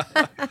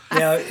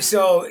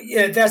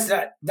 that's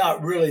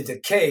not really the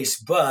case,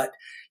 but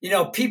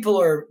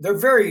people are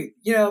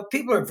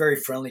very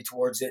friendly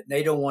towards it, and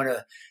they don't want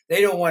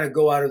to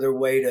go out of their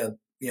way to,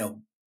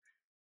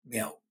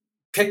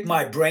 pick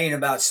my brain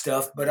about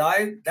stuff, but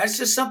that's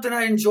just something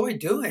I enjoy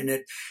doing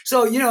it.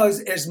 So,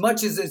 as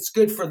much as it's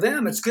good for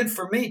them, it's good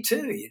for me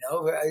too.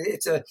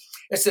 It's a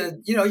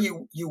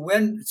you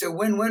win. It's a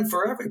win-win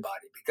for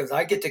everybody, because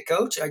I get to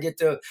coach, I get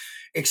to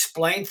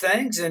explain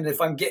things. And if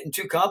I'm getting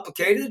too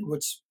complicated,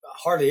 which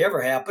hardly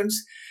ever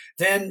happens,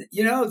 then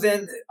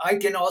I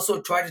can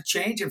also try to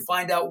change and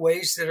find out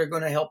ways that are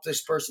going to help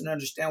this person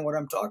understand what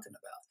I'm talking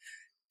about.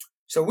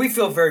 So we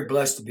feel very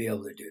blessed to be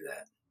able to do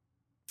that.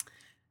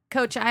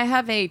 Coach, I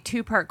have a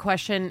two-part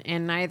question,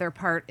 and neither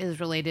part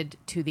is related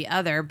to the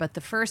other. But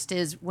the first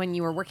is, when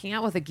you were working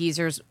out with the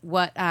geezers,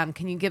 what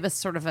can you give us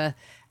sort of a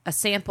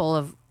sample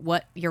of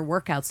what your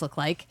workouts look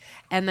like?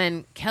 And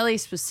then Kelly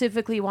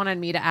specifically wanted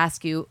me to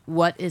ask you,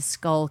 what is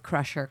Skull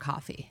Crusher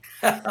coffee?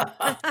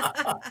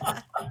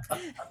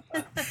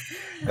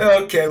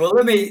 Okay, well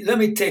let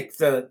me take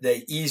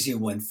the easy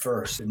one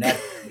first, and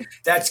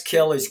that's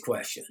Kelly's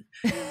question.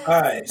 All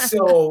right,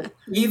 so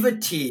Eva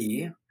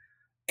T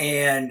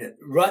and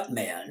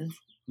Rutman,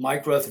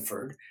 Mike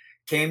Rutherford,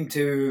 came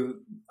to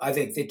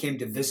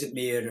visit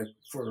me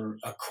for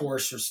a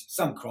course or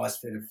some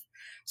CrossFit of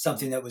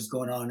something that was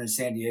going on in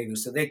San Diego.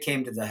 So they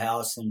came to the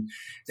house and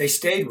they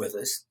stayed with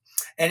us.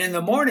 And in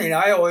the morning,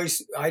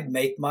 I'd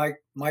make my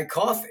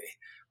coffee.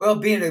 Well,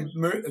 being a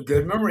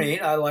good Marine,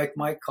 I like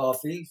my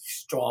coffee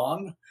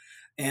strong.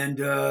 And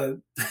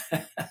and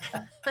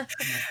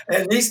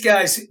these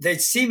guys, they'd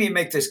see me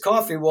make this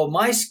coffee. Well,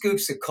 my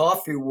scoops of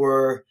coffee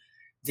were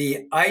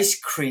the ice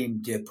cream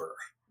dipper,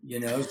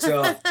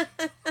 so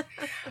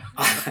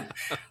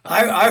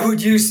I would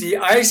use the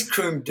ice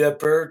cream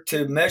dipper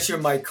to measure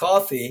my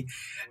coffee.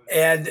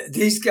 And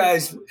these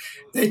guys,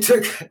 they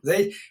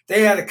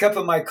had a cup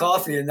of my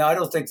coffee, and I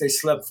don't think they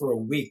slept for a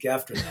week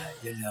after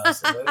that,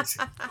 so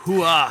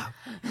Hooah.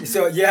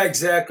 So yeah,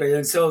 exactly.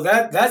 And so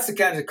that's the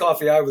kind of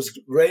coffee I was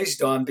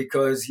raised on,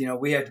 because,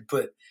 we had to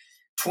put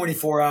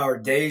 24-hour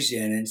days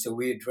in. And so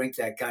we'd drink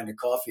that kind of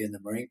coffee in the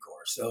Marine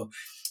Corps. So,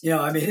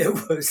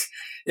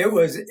 it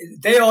was,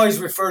 they always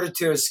referred it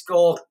to as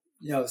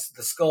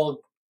the Skull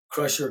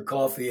Crusher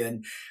coffee.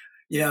 And,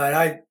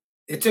 and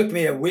it took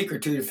me a week or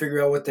two to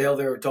figure out what the hell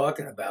they were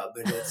talking about,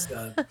 but it's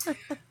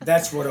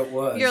that's what it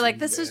was. You're like,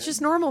 And, this is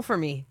just normal for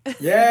me.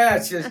 yeah,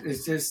 it's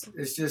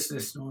just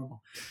this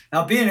normal.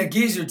 Now, being a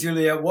geezer,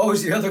 Juliet, what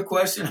was the other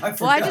question? I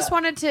forgot. Well, I just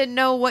wanted to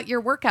know what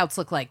your workouts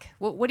look like.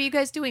 What are you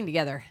guys doing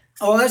together?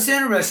 Oh, that's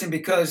interesting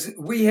because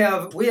we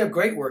have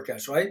great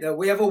workouts, right?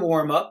 We have a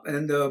warm up,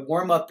 and the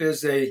warm up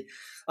is a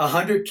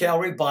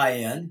 100-calorie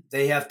buy-in.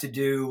 They have to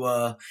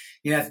do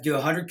you have to do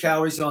 100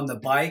 calories on the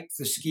bike,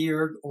 the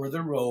skier, or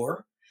the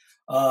rower.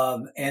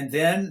 And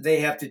then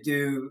they have to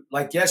do,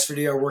 like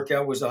yesterday, our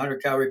workout was a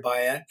 100-calorie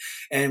buy-in,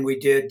 and we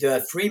did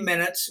 3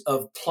 minutes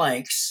of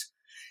planks.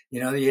 You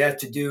know, you have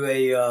to do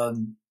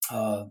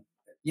the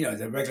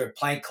regular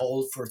plank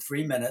hold for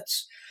 3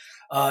 minutes.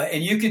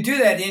 And you can do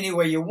that any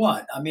way you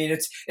want. I mean,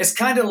 it's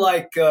kind of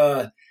like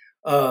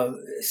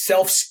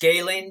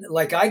self-scaling.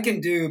 Like I can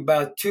do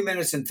about 2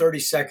 minutes and 30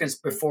 seconds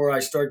before I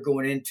start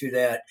going into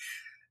that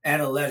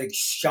analytic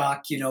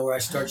shock, where I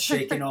start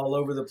shaking all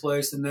over the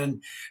place. And then,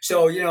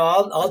 so,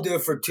 I'll do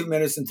it for 2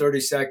 minutes and 30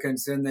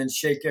 seconds and then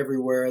shake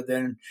everywhere.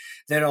 Then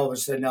all of a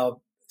sudden,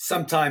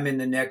 sometime in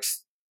the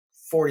next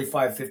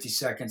 45, 50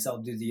 seconds,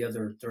 I'll do the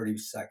other 30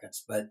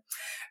 seconds. But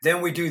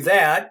then we do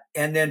that.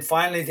 And then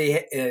finally,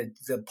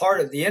 the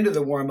part at the end of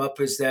the warm up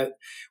is that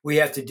we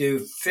have to do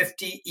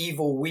 50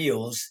 evil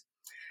wheels.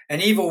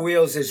 And evil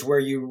wheels is where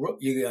you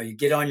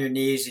get on your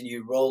knees and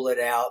you roll it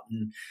out.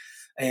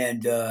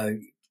 And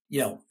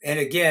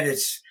again,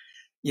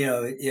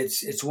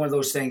 it's one of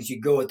those things you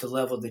go at the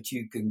level that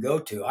you can go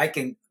to.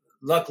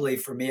 Luckily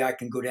for me, I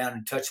can go down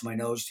and touch my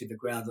nose to the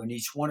ground on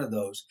each one of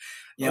those.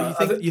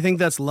 You think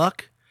that's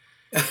luck?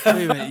 Wait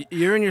a minute.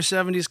 You're in your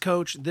 70s,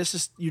 coach.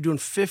 You're doing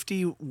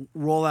 50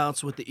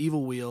 rollouts with the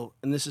evil wheel,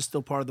 and this is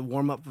still part of the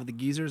warm up for the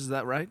geezers. Is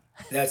that right?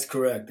 That's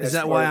correct. Is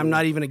that why I'm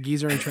not even a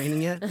geezer in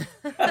training yet?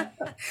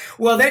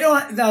 Well, they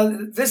don't. Now,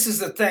 this is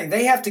the thing.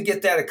 They have to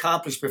get that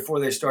accomplished before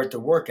they start the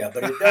workout,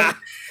 but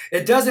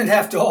it doesn't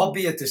have to all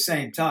be at the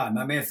same time.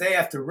 I mean, if they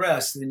have to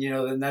rest,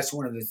 then that's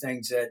one of the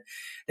things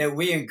that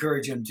we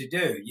encourage them to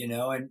do.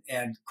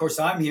 And of course,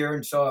 I'm here,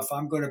 and so if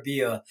I'm going to be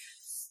a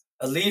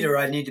leader,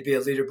 I need to be a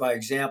leader by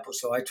example.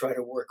 So I try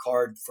to work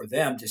hard for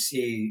them to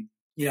see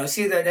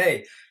that,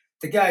 hey,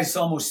 the guy's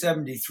almost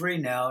 73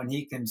 now and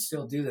he can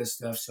still do this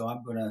stuff. So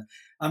I'm going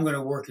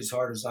to work as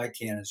hard as I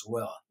can as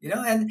well.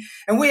 And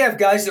we have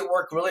guys that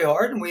work really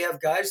hard and we have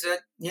guys that,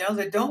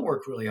 that don't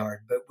work really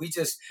hard, but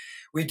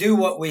we do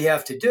what we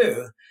have to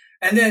do.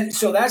 And then,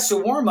 so that's the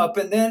warm up.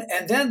 And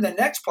then the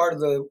next part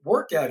of the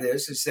workout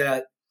is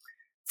that,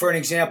 for an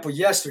example,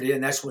 yesterday,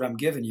 and that's what I'm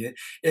giving you,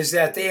 is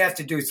that they have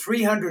to do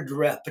 300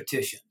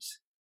 repetitions.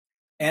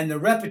 And the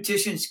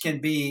repetitions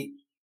can be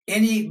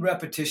any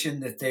repetition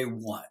that they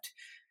want.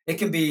 It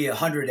can be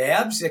 100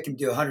 abs. It can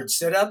do 100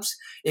 sit-ups.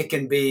 It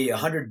can be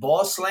 100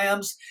 ball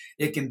slams.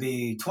 It can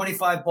be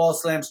 25 ball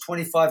slams,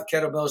 25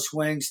 kettlebell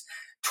swings,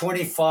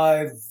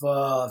 25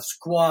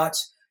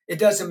 squats. It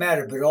doesn't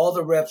matter, but all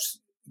the reps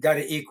got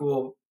to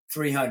equal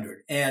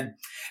 300. And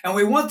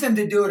we want them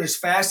to do it as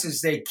fast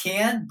as they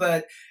can,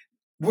 but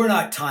we're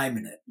not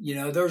timing it.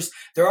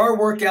 There are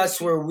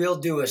workouts where we'll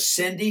do a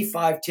Cindy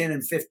 5, 10,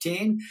 and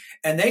 15,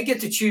 and they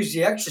get to choose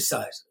the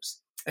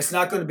exercises. It's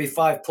not going to be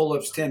 5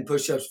 pull-ups, 10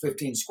 push-ups,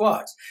 15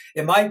 squats.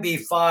 It might be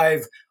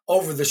 5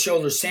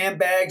 over-the-shoulder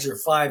sandbags or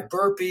 5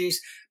 burpees,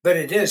 but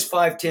it is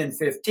 5, 10,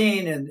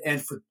 15,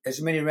 and for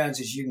as many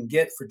rounds as you can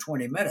get for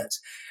 20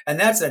 minutes. And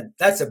that's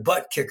a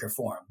butt kicker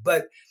for them.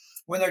 But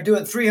when they're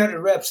doing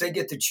 300 reps, they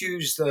get to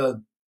choose the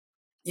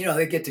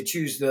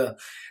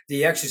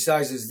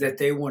exercises that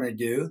they want to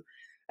do.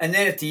 And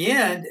then at the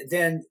end,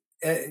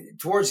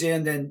 towards the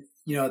end,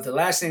 the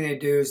last thing they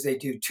do is they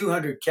do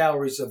 200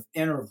 calories of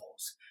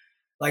intervals.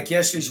 Like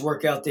yesterday's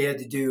workout, they had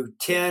to do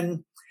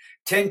 10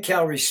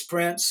 calorie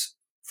sprints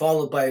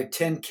followed by a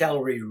 10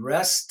 calorie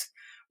rest,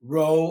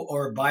 row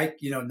or bike,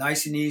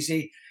 nice and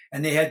easy.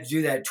 And they had to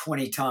do that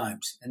 20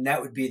 times. And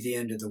that would be the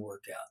end of the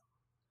workout.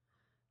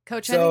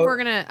 Coach, I think we're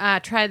going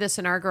to try this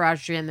in our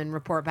garage gym and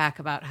report back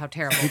about how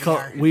terrible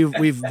we are.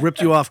 We've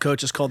ripped you off,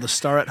 Coach. It's called the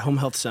Star at Home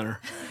Health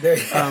Center.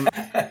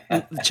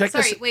 Check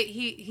this. Sorry,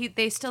 wait.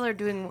 They still are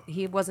doing.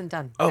 He wasn't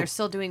done. They're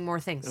still doing more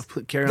things.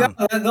 Carry on.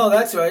 No,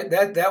 that's right.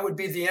 That would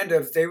be the end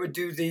of. They would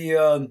do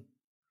the.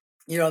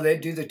 They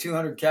do the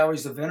 200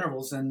 calories of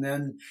intervals, and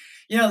then,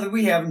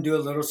 we have them do a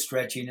little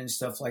stretching and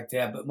stuff like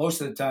that. But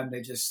most of the time, they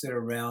just sit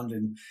around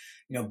and,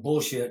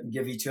 bullshit and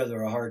give each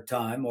other a hard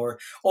time. Or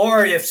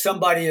if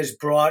somebody has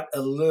brought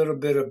a little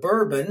bit of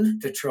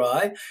bourbon to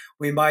try,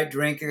 we might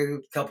drink a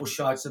couple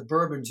shots of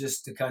bourbon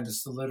just to kind of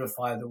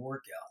solidify the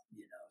workout.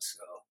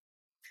 So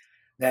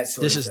that's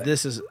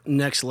this is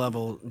next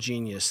level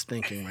genius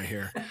thinking right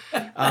here.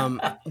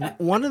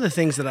 One of the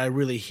things that I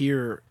really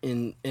hear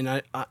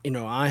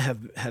I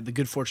have had the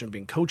good fortune of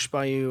being coached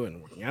by you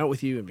and working out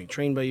with you and being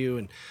trained by you,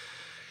 and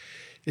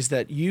is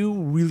that you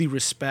really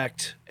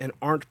respect and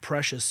aren't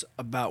precious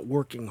about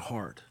working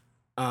hard.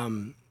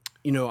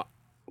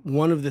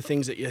 One of the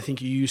things that I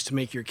think you used to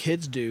make your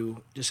kids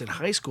do just in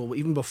high school,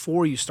 even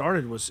before you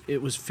started, was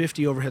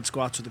 50 overhead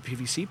squats with a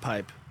PVC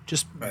pipe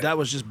Just Right. that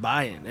was just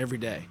buy-in every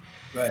day.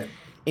 Right.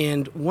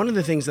 And one of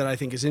the things that I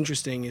think is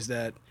interesting is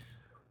that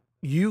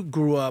you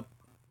grew up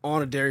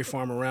on a dairy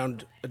farm,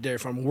 around a dairy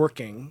farm,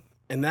 working,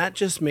 and that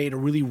just made a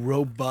really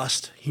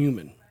robust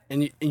human.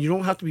 And you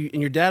don't have to be.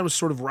 And your dad was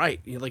sort of right.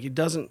 Like, it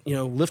doesn't.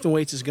 Lifting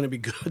weights is going to be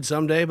good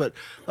someday, but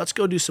let's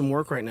go do some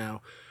work right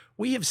now.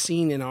 We have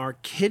seen in our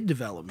kid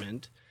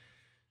development,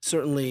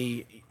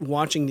 certainly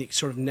watching the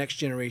sort of next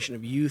generation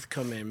of youth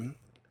come in.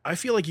 I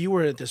feel like you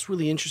were at this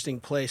really interesting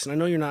place, and I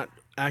know you're not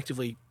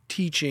actively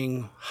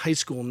teaching high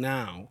school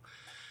now,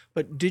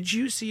 but did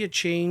you see a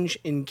change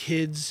in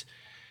kids,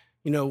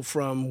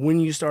 from when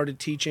you started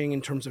teaching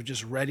in terms of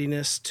just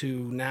readiness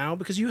to now?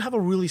 Because you have a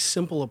really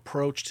simple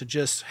approach to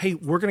just, hey,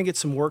 we're going to get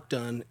some work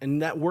done.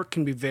 And that work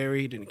can be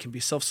varied and it can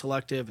be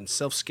self-selective and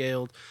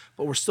self-scaled,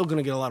 but we're still going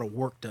to get a lot of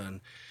work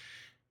done.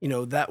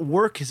 That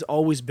work has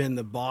always been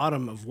the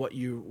bottom of what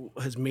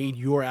has made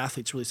your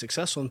athletes really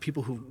successful, and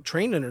people who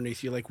train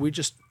underneath you. Like,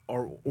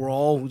 we're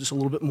all just a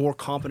little bit more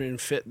competent and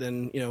fit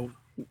than,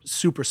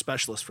 super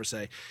specialists per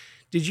se.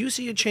 Did you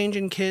see a change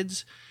in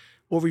kids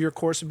over your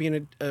course of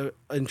being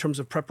in terms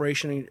of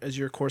preparation as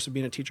your course of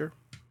being a teacher?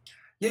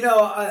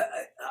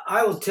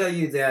 I will tell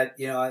you that,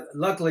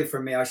 luckily for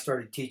me, I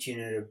started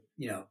teaching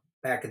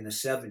back in the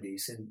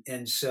 70s.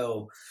 And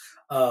so,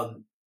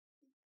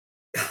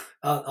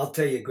 I'll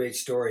tell you a great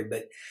story,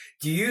 but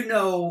do you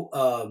know,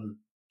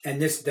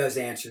 and this does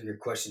answer your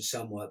question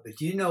somewhat, but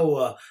do you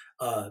know,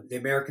 the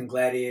American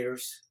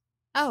Gladiators?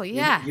 Oh, You,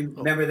 yeah. you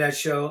remember that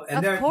show?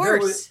 And Of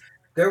course.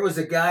 there was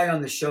a guy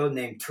on the show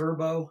named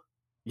Turbo.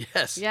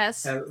 Yes.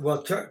 Yes.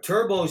 Well,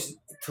 Turbo.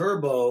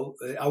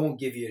 I won't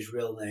give you his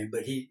real name,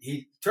 but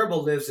Turbo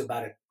lives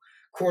about a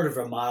quarter of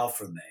a mile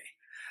from me,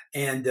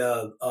 and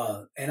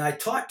I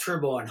taught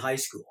Turbo in high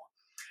school.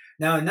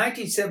 Now, in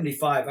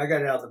 1975, I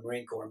got out of the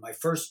Marine Corps. My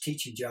first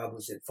teaching job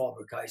was at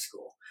Fallbrook High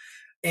School,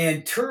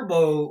 and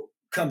Turbo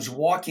comes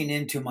walking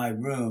into my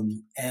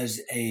room as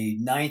a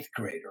ninth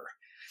grader,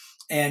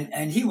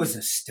 and he was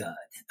a stud.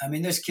 I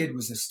mean, this kid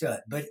was a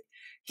stud, but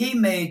he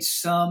made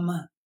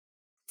some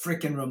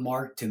freaking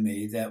remark to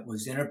me that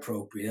was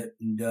inappropriate.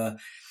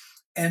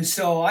 And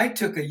so I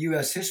took a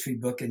U.S. history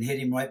book and hit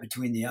him right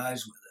between the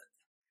eyes with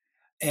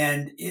it.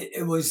 And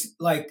it was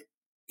like,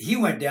 he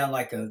went down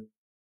like a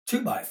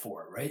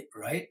 2x4,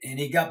 right. And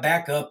he got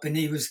back up and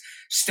he was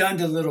stunned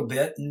a little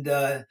bit.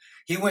 And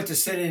he went to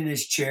sit in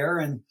his chair,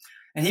 and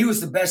he was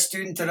the best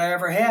student that I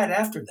ever had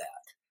after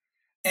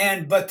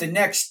that. But the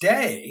next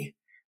day,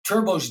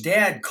 Turbo's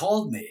dad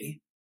called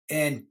me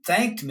and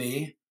thanked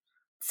me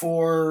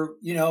for,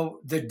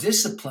 the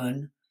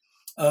discipline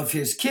of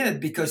his kid,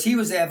 because he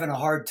was having a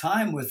hard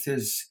time with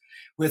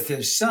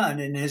his son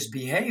and his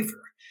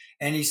behavior.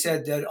 And he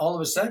said that all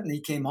of a sudden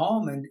he came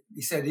home and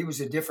he said he was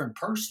a different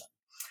person.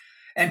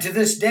 And to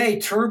this day,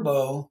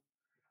 Turbo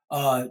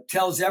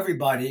tells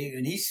everybody,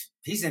 and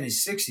he's in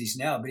his 60s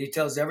now, but he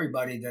tells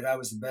everybody that I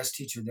was the best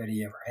teacher that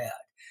he ever had.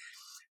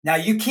 Now,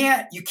 you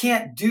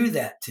can't do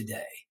that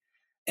today.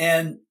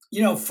 And,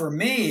 for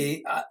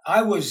me,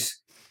 I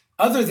was,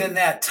 other than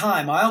that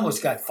time, I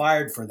almost got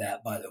fired for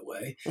that, by the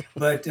way.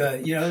 But,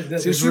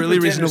 Seems really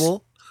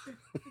reasonable.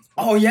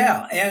 Oh,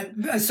 yeah.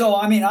 And so,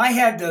 I mean, I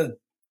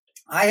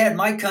had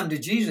my come to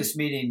Jesus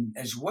meeting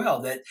as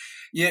well, that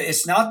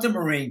it's not the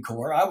Marine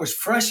Corps. I was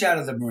fresh out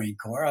of the Marine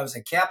Corps. I was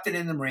a captain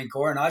in the Marine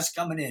Corps, and I was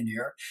coming in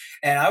here,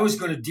 and I was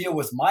going to deal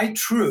with my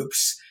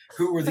troops,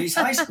 who were these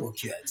high school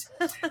kids.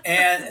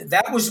 And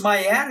that was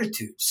my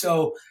attitude.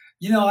 So,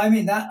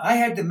 I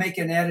had to make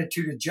an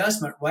attitude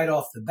adjustment right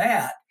off the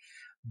bat.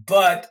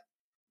 But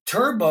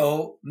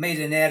Turbo made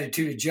an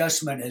attitude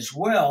adjustment as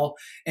well,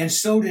 and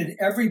so did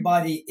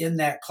everybody in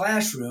that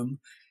classroom,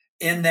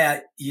 in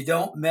that you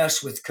don't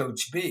mess with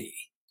Coach B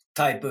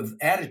type of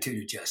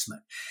attitude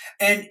adjustment.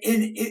 And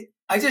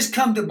I just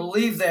come to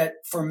believe that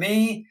for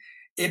me,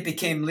 it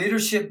became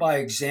leadership by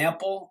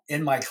example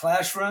in my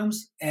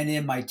classrooms and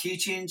in my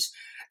teachings.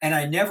 And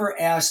I never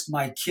asked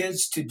my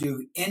kids to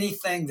do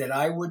anything that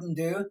I wouldn't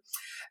do.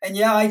 And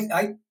yeah,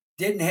 I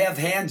didn't have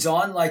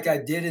hands-on like I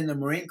did in the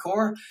Marine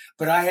Corps,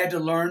 but I had to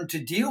learn to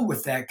deal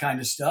with that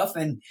kind of stuff.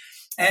 And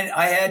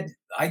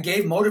I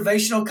gave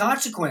motivational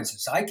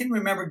consequences. I can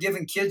remember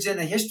giving kids in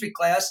a history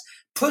class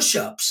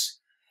push-ups,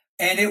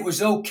 and it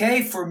was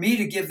okay for me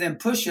to give them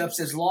push-ups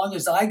as long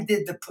as I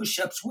did the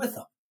push-ups with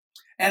them.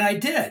 And I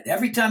did.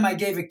 Every time I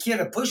gave a kid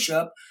a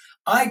push-up,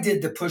 I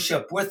did the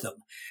push-up with them.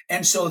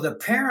 And so the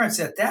parents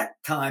at that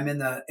time in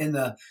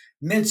the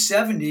mid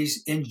 70s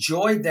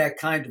enjoyed that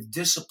kind of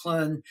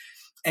discipline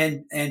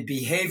and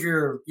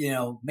behavior,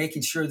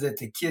 making sure that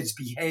the kids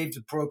behaved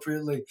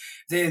appropriately.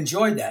 They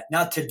enjoyed that.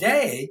 Now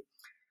today,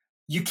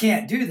 you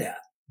can't do that.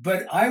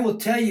 But I will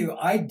tell you,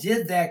 I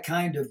did that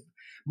kind of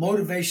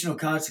motivational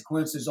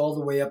consequences all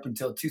the way up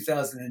until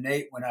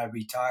 2008 when I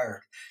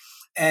retired.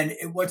 And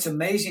what's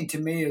amazing to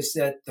me is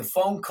that the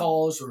phone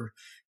calls or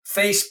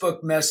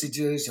Facebook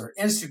messages or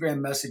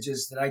Instagram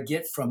messages that I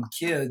get from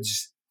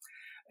kids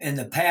in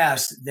the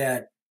past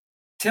that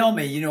tell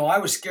me, I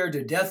was scared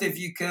to death of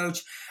you,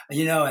 Coach,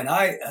 and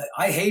I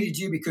hated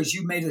you because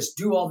you made us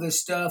do all this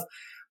stuff.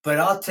 But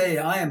I'll tell you,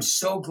 I am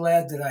so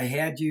glad that I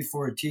had you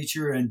for a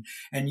teacher, and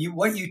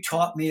what you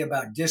taught me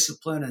about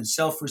discipline and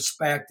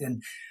self-respect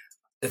and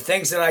the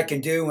things that I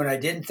can do when I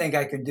didn't think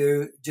I could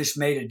do just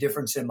made a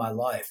difference in my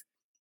life.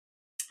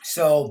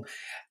 So,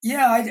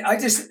 yeah, I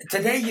just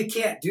today you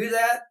can't do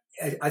that.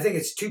 I think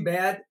it's too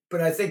bad.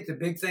 But I think the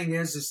big thing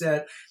is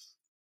that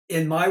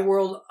in my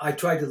world, I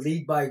try to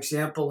lead by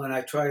example, and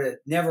I try to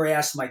never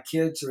ask my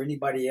kids or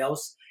anybody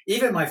else,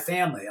 even my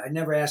family. I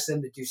never ask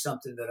them to do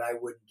something that I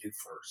wouldn't do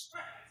first.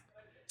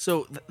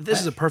 So this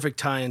is a perfect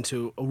tie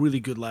into a really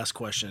good last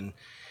question,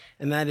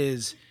 and that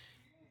is,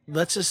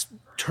 let's just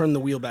turn the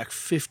wheel back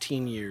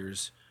 15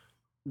 years.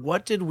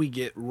 What did we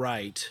get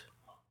right?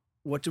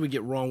 What did we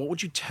get wrong? What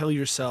would you tell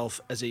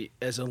yourself as an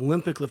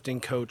Olympic lifting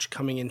coach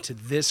coming into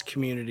this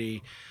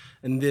community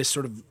and this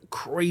sort of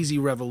crazy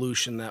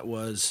revolution that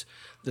was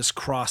this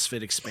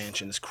CrossFit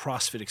expansion, this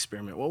CrossFit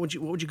experiment? What would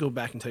you go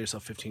back and tell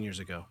yourself 15 years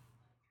ago?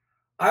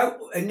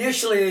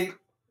 Initially,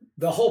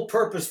 the whole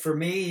purpose for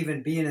me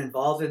even being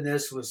involved in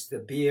this was to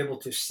be able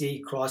to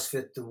see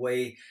CrossFit the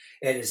way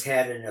it has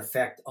had an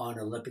effect on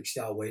Olympic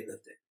style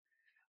weightlifting.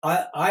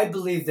 I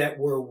believe that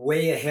we're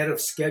way ahead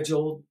of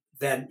schedule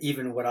than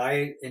even what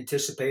I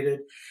anticipated.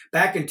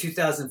 Back in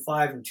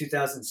 2005 and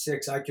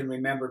 2006, I can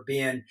remember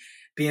being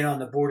on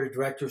the board of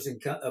directors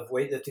of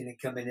weightlifting and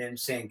coming in and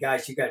saying,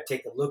 guys, you got to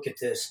take a look at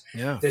this.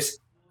 Yeah. This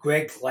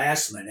Greg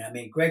Glassman. I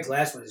mean, Greg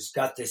Glassman has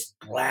got this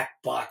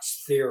black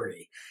box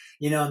theory,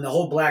 and the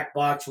whole black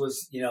box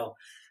was,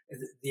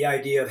 the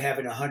idea of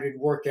having 100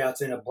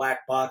 workouts in a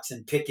black box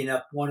and picking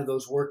up one of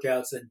those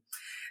workouts.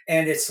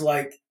 And it's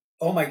like,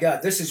 oh my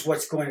God, this is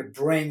what's going to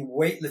bring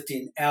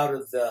weightlifting out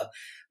of the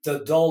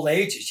dull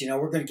ages.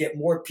 We're going to get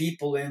more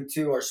people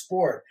into our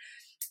sport.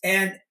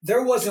 And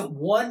there wasn't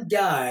one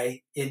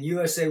guy in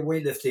USA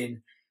weightlifting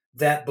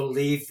that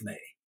believed me.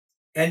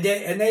 And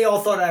they all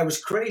thought I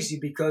was crazy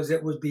because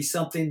it would be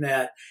something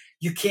that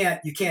you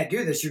can't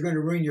do this. You're going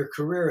to ruin your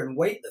career in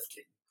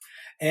weightlifting.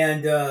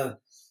 And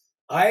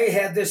I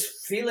had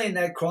this feeling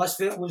that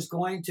CrossFit was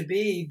going to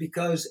be,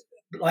 because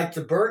like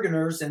the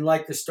Burgeners and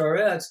like the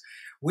Starrettes,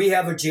 we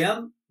have a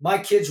gym. My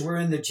kids were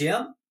in the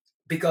gym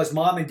because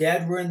mom and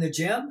dad were in the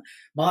gym.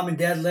 Mom and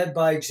dad led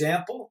by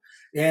example.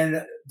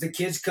 And the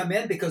kids come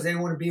in because they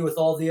want to be with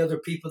all the other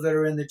people that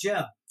are in the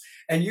gym.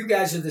 And you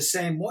guys are the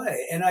same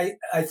way. And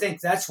I think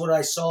that's what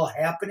I saw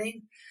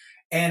happening.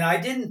 And I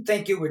didn't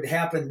think it would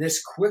happen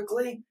this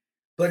quickly,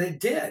 but it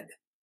did.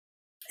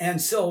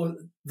 And so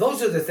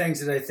those are the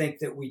things that I think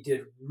that we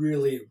did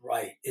really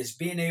right, is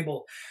being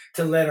able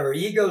to let our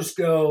egos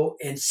go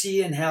and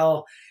seeing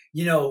how,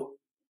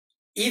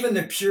 even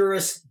the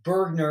purest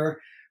Burgener,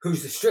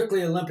 who's the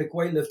strictly Olympic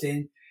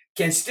weightlifting,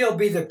 can still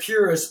be the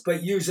purest,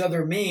 but use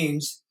other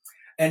means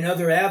and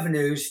other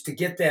avenues to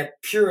get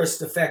that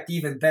purest effect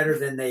even better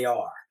than they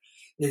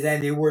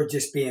were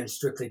just being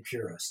strictly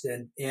purist.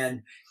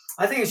 And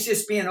I think it's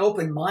just being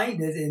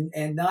open-minded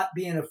and not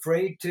being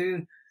afraid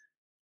to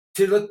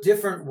look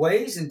different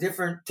ways and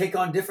take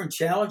on different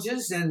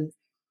challenges, and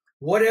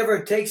whatever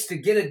it takes to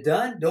get it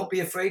done. Don't be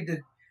afraid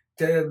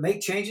to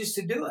make changes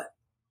to do it.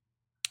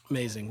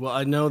 Amazing. Well,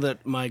 I know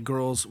that my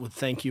girls would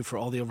thank you for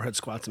all the overhead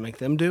squats to make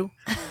them do.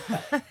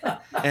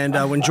 And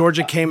when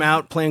Georgia came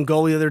out playing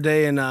goalie the other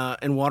day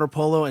in water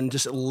polo and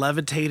just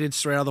levitated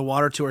straight out of the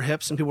water to her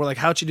hips, and people were like,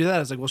 "How'd she do that?" I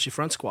was like, "Well, she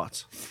front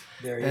squats."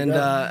 There you and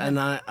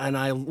go. And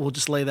I will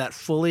just lay that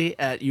fully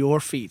at your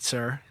feet,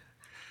 sir.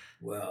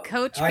 Well,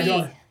 Coach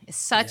B, it's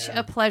such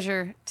a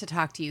pleasure to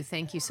talk to you.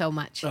 Thank you so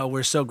much. Oh,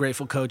 we're so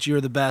grateful, Coach. You're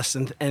the best,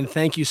 and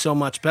thank you so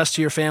much. Best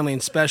to your family,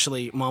 and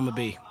especially Mama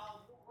B.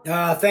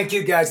 Thank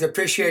you, guys. I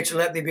appreciate you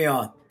letting me be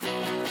on.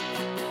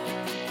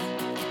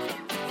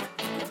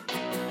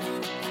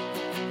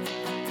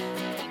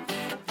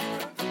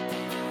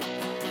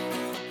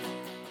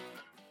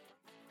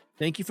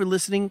 Thank you for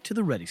listening to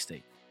The Ready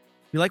State.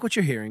 If you like what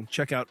you're hearing,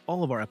 check out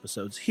all of our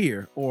episodes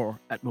here or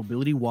at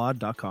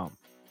mobilitywod.com.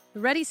 The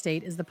Ready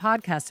State is the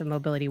podcast of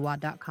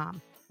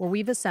mobilitywod.com, where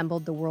we've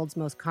assembled the world's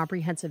most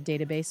comprehensive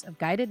database of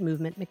guided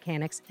movement,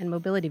 mechanics, and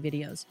mobility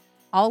videos,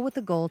 all with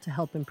the goal to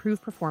help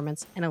improve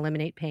performance and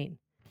eliminate pain.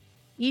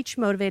 Each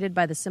motivated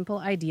by the simple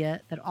idea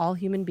that all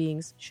human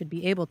beings should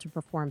be able to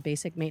perform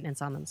basic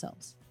maintenance on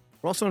themselves.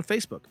 We're also on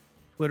Facebook,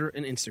 Twitter,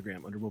 and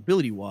Instagram under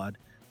MobilityWOD.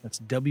 That's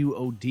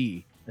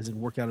WOD, as in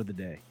workout of the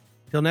day.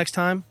 Until next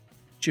time,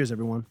 cheers,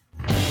 everyone.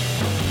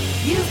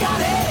 You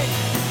got it.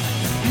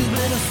 You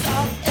better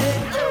stop it.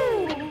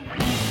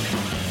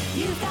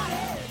 You got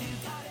it.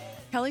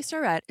 Kelly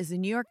Starrett is a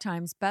New York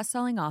Times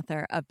bestselling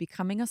author of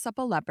Becoming a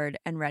Supple Leopard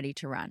and Ready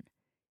to Run.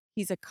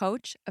 He's a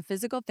coach, a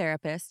physical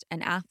therapist,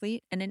 an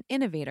athlete, and an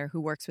innovator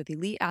who works with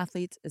elite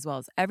athletes as well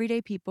as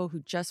everyday people who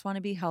just want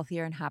to be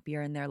healthier and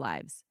happier in their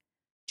lives.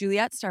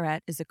 Juliette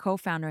Starrett is a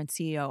co-founder and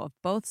CEO of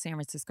both San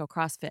Francisco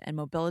CrossFit and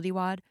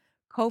MobilityWOD,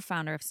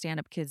 co-founder of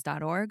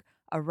StandUpKids.org,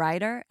 a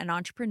writer, an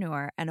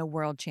entrepreneur, and a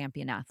world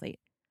champion athlete.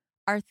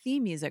 Our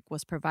theme music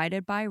was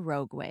provided by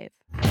Rogue Wave.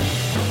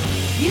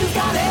 You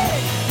got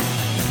it.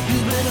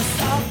 You better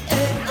stop